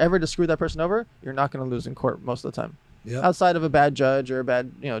 are ever to screw that person over, you're not going to lose in court most of the time. Yep. Outside of a bad judge or a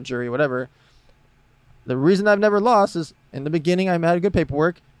bad jury, whatever. The reason I've never lost is in the beginning I had good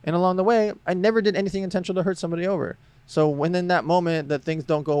paperwork, and along the way I never did anything intentional to hurt somebody over. So when in that moment that things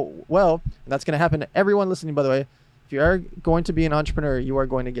don't go well, and that's going to happen to everyone listening, by the way, if you are going to be an entrepreneur, you are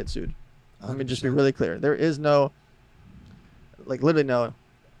going to get sued. 100%. Let me just be really clear. There is no, literally no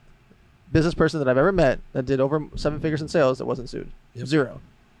business person that I've ever met that did over 7 figures in sales that wasn't sued. Yep. 0.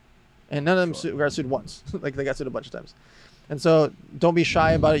 And none of them got sued once. They got sued a bunch of times. And so don't be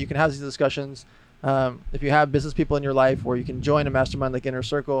shy about it. You can have these discussions. If you have business people in your life where you can join a mastermind like Inner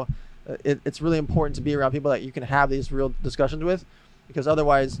Circle, it's really important to be around people that you can have these real discussions with, because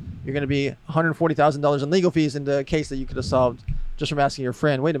otherwise you're going to be $140,000 in legal fees into a case that you could have solved just from asking your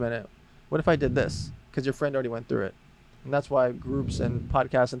friend, wait a minute, what if I did this? Because your friend already went through it. And that's why groups and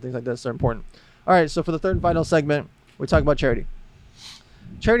podcasts and things like this are important. All right, so for the third and final segment, we talk about charity.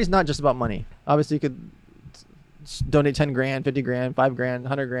 Charity is not just about money. Obviously, you could donate 10 grand, 50 grand, 5 grand,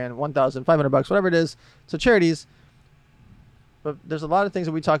 100 grand, 1,000, 500 bucks, whatever it is, to charities. But there's a lot of things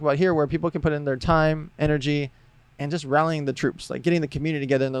that we talk about here where people can put in their time, energy, and just rallying the troops, like getting the community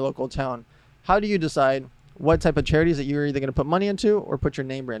together in their local town. How do you decide what type of charities that you're either going to put money into or put your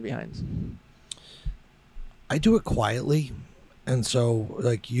name brand behind? I do it quietly. And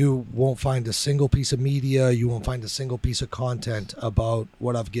so, you won't find a single piece of media, you won't find a single piece of content about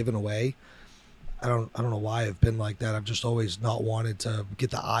what I've given away. I don't know why I've been like that. I've just always not wanted to get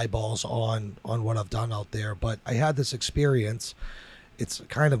the eyeballs on what I've done out there. But I had this experience. It's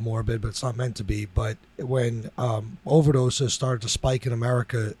kind of morbid, but it's not meant to be. But when overdoses started to spike in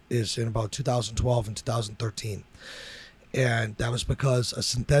America is in about 2012 and 2013. And that was because a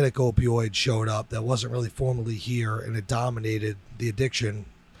synthetic opioid showed up that wasn't really formally here, and it dominated the addiction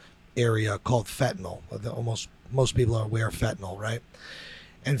area called fentanyl. Almost most people are aware of fentanyl, right?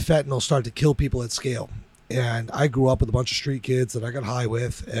 And fentanyl started to kill people at scale. And I grew up with a bunch of street kids that I got high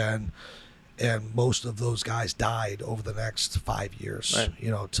with, and most of those guys died over the next 5 years.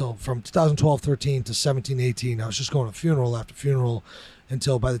 Right. Till from 2012, 13 to 17, 18, I was just going to funeral after funeral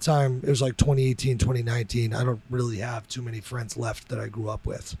until by the time it was like 2018, 2019, I don't really have too many friends left that I grew up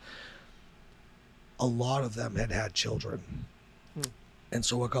with. A lot of them had children. And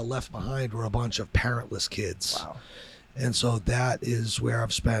so what got left behind were a bunch of parentless kids. Wow. And so that is where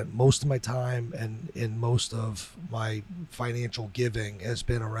I've spent most of my time, and in most of my financial giving has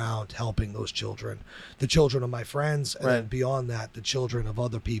been around helping those children, the children of my friends, and then beyond that, the children of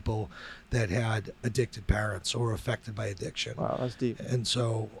other people that had addicted parents or were affected by addiction. Wow, that's deep. And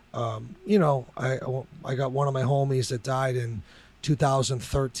so, I got one of my homies that died in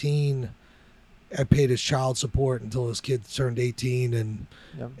 2013. I paid his child support until his kid turned 18,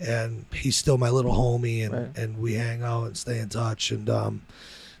 and he's still my little homie, and we hang out and stay in touch. And,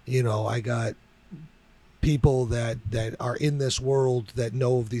 I got people that are in this world that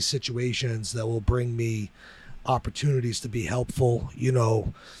know of these situations that will bring me opportunities to be helpful.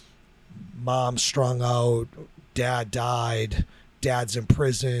 Mom strung out, dad died, dad's in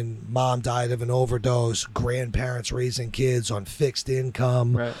prison, mom died of an overdose, grandparents raising kids on fixed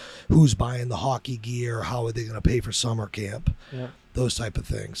income, Right. who's buying the hockey gear, how are they going to pay for summer camp, Yeah. those type of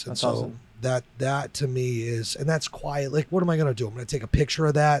things. And That's so awesome. that to me is, and that's quiet. Like, what am I going to do? I'm going to take a picture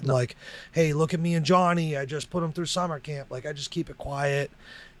of that and like, hey, look at me and Johnny. I just put him through summer camp. Like, I just keep it quiet,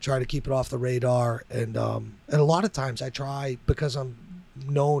 try to keep it off the radar. And a lot of times I try, because I'm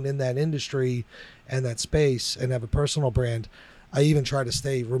known in that industry and that space and have a personal brand, I even try to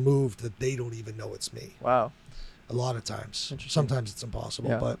stay removed that they don't even know it's me. Wow. A lot of times. Interesting. Sometimes it's impossible,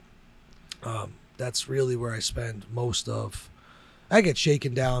 Yeah. but that's really where I spend most of. I get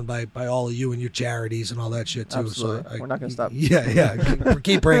shaken down by all of you and your charities and all that shit too. Absolutely. So We're not gonna stop. Yeah.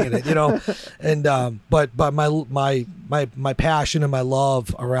 Keep bringing it, And but my passion and my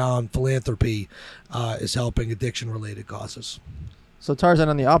love around philanthropy is helping addiction related causes. So Tarzan,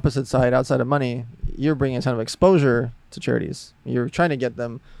 on the opposite side, outside of money, you're bringing a ton of exposure to charities. You're trying to get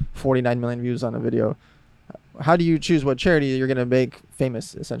them 49 million views on a video. How do you choose what charity you're going to make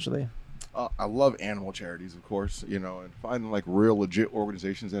famous, essentially? I love animal charities, of course, and finding like real legit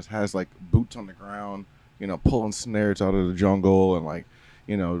organizations that has like boots on the ground, pulling snares out of the jungle and like,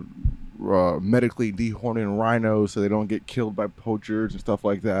 medically dehorning rhinos so they don't get killed by poachers and stuff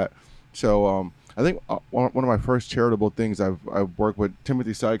like that. So I think one of my first charitable things I've worked with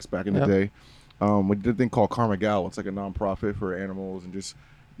Timothy Sykes back in the day. We did a thing called Karma Gal. It's like a nonprofit for animals and just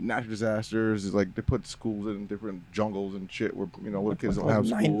natural disasters. It's like they put schools in different jungles and shit where little kids don't have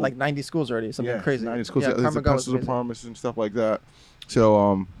school. Like 90 schools already, something crazy. 90 schools. Yeah, There's Karma the Gal was Pencils of amazing. Promise and stuff like that.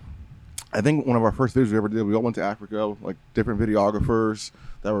 So I think one of our first videos we ever did, we all went to Africa, like different videographers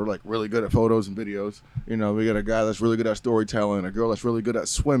that were like really good at photos and videos. We got a guy that's really good at storytelling, a girl that's really good at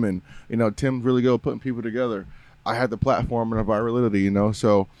swimming. Tim's really good at putting people together. I had the platform and the virality,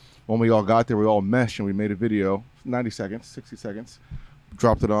 so when we all got there, we all meshed and we made a video, 90 seconds, 60 seconds,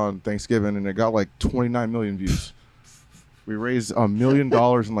 dropped it on Thanksgiving, and it got like 29 million views. We raised $1 million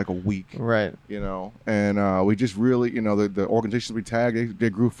in like a week. Right. And we just really, the organizations we tagged, they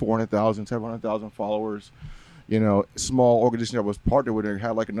grew 400,000, 700,000 followers. Small organization that was partnered with it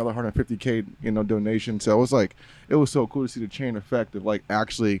had like another 150K, donation. So it was so cool to see the chain effect of like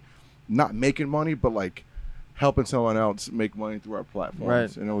actually not making money, but like helping someone else make money through our platforms.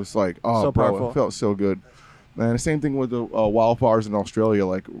 Right. And it was like, oh, So bro, powerful. it felt so good. And the same thing with the wildfires in Australia,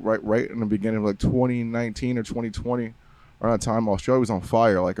 like right in the beginning of like 2019 or 2020, around that time, Australia was on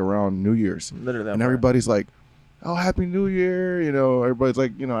fire, like around New Year's. Literally. And everybody's like, oh, Happy New Year. Everybody's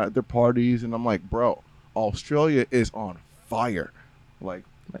like, at their parties. And I'm like, bro, Australia is on fire. Like,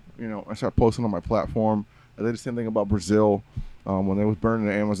 I started posting on my platform. I did the same thing about Brazil when they was burning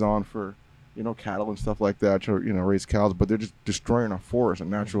the Amazon for, cattle and stuff like that to, raise cows. But they're just destroying our forests and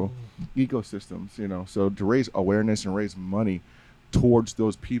natural ecosystems, So to raise awareness and raise money towards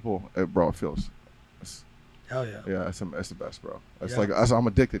those people, bro, it feels... Hell yeah. Yeah, it's the best, bro. It's Yeah. like I'm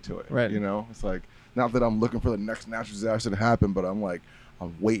addicted to it. Right. It's like not that I'm looking for the next natural disaster to happen, but I'm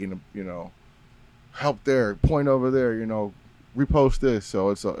waiting to, help there, point over there, repost this. So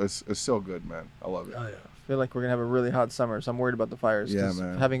it's so good, man. I love it. Oh yeah. I feel like we're going to have a really hot summer, so I'm worried about the fires. Yeah, 'cause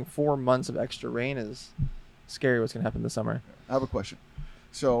man. Having 4 months of extra rain is scary what's going to happen this summer. I have a question.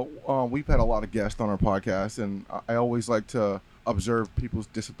 So we've had a lot of guests on our podcast, and I always like to observe people's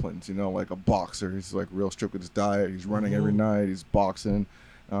disciplines. Like a boxer, he's like real strict with his diet. He's running every night. He's boxing.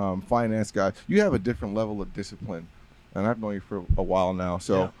 Finance guy. You have a different level of discipline, and I've known you for a while now.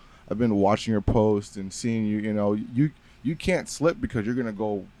 So Yeah. I've been watching your posts and seeing you. You can't slip because you're gonna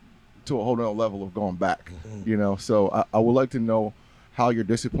go to a whole nother level of going back. So I would like to know how your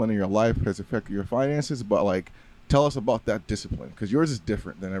discipline in your life has affected your finances, but like tell us about that discipline because yours is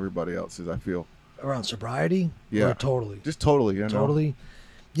different than everybody else's. I feel. Around sobriety? Yeah. Or totally. Just totally. Totally.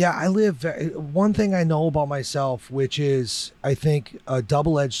 Yeah, I live. One thing I know about myself, which is, I think, a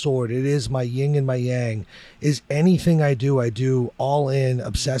double-edged sword. It is my yin and my yang. Is anything I do all in,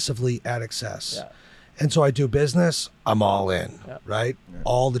 obsessively at excess. Yeah. And so I do business, I'm all in, Yeah. right? Yeah.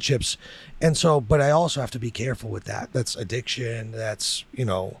 All the chips. And so, but I also have to be careful with that. That's addiction. That's,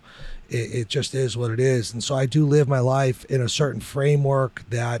 it just is what it is. And so I do live my life in a certain framework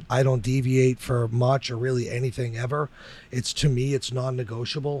that I don't deviate for much or really anything ever. To me, it's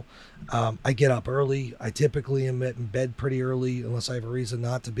non-negotiable. I get up early. I typically am in bed pretty early unless I have a reason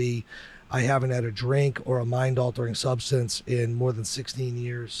not to be. I haven't had a drink or a mind-altering substance in more than 16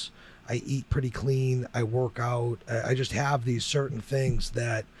 years. I eat pretty clean. I work out. I just have these certain things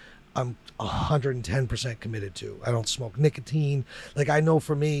that I'm 110% committed to. I don't smoke nicotine. Like I know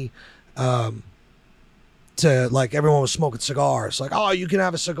for me, to to like everyone was smoking cigars. Like, oh, you can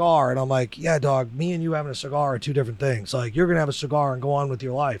have a cigar. And I'm like, yeah, dog, me and you having a cigar are two different things. Like, you're going to have a cigar and go on with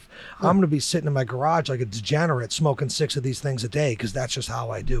your life. I'm going to be sitting in my garage like a degenerate smoking 6 of these things a day because that's just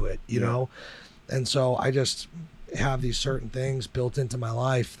how I do it, you know? And so I just have these certain things built into my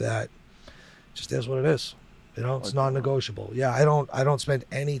life that just is what it is. You know, it's non-negotiable. Yeah, I don't spend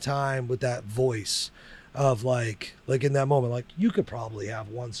any time with that voice of like in that moment, like you could probably have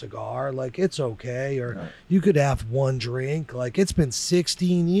one cigar, like it's okay, or you could have one drink, like it's been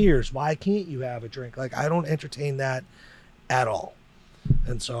 16 years, why can't you have a drink? Like I don't entertain that at all.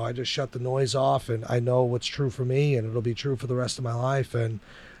 And so I just shut the noise off, and I know what's true for me, and it'll be true for the rest of my life. And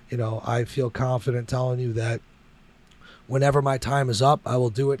you know, I feel confident telling you that whenever my time is up, I will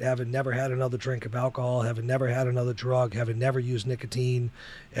do it, having never had another drink of alcohol, having never had another drug, having never used nicotine,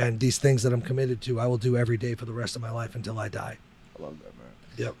 and these things that I'm committed to, I will do every day for the rest of my life until I die. I love that, man.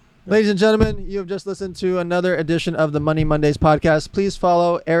 Yep. Ladies and gentlemen, you have just listened to another edition of the Money Mondays podcast. Please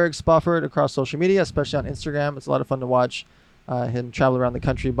follow Eric Spofford across social media, especially on Instagram. It's a lot of fun to watch him travel around the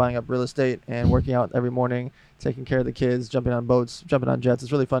country, buying up real estate and working out every morning, taking care of the kids, jumping on boats, jumping on jets.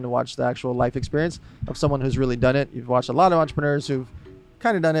 It's really fun to watch the actual life experience of someone who's really done it. You've watched a lot of entrepreneurs who've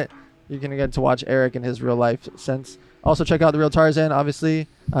kind of done it. You're going to get to watch Eric in his real life sense. Also check out The Real Tarzan, obviously,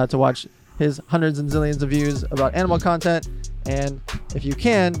 to watch his hundreds and zillions of views about animal content. And if you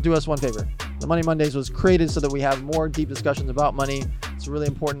can, do us one favor. The Money Mondays was created so that we have more deep discussions about money. It's really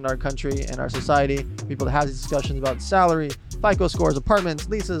important in our country and our society. People to have these discussions about salary, FICO scores, apartments,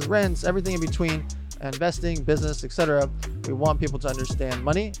 leases, rents, everything in between, investing, business, etc. We want people to understand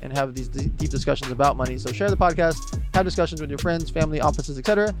money and have these deep discussions about money. So share the podcast, have discussions with your friends, family, offices,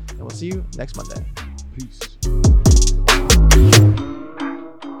 etc. And we'll see you next Monday. Peace.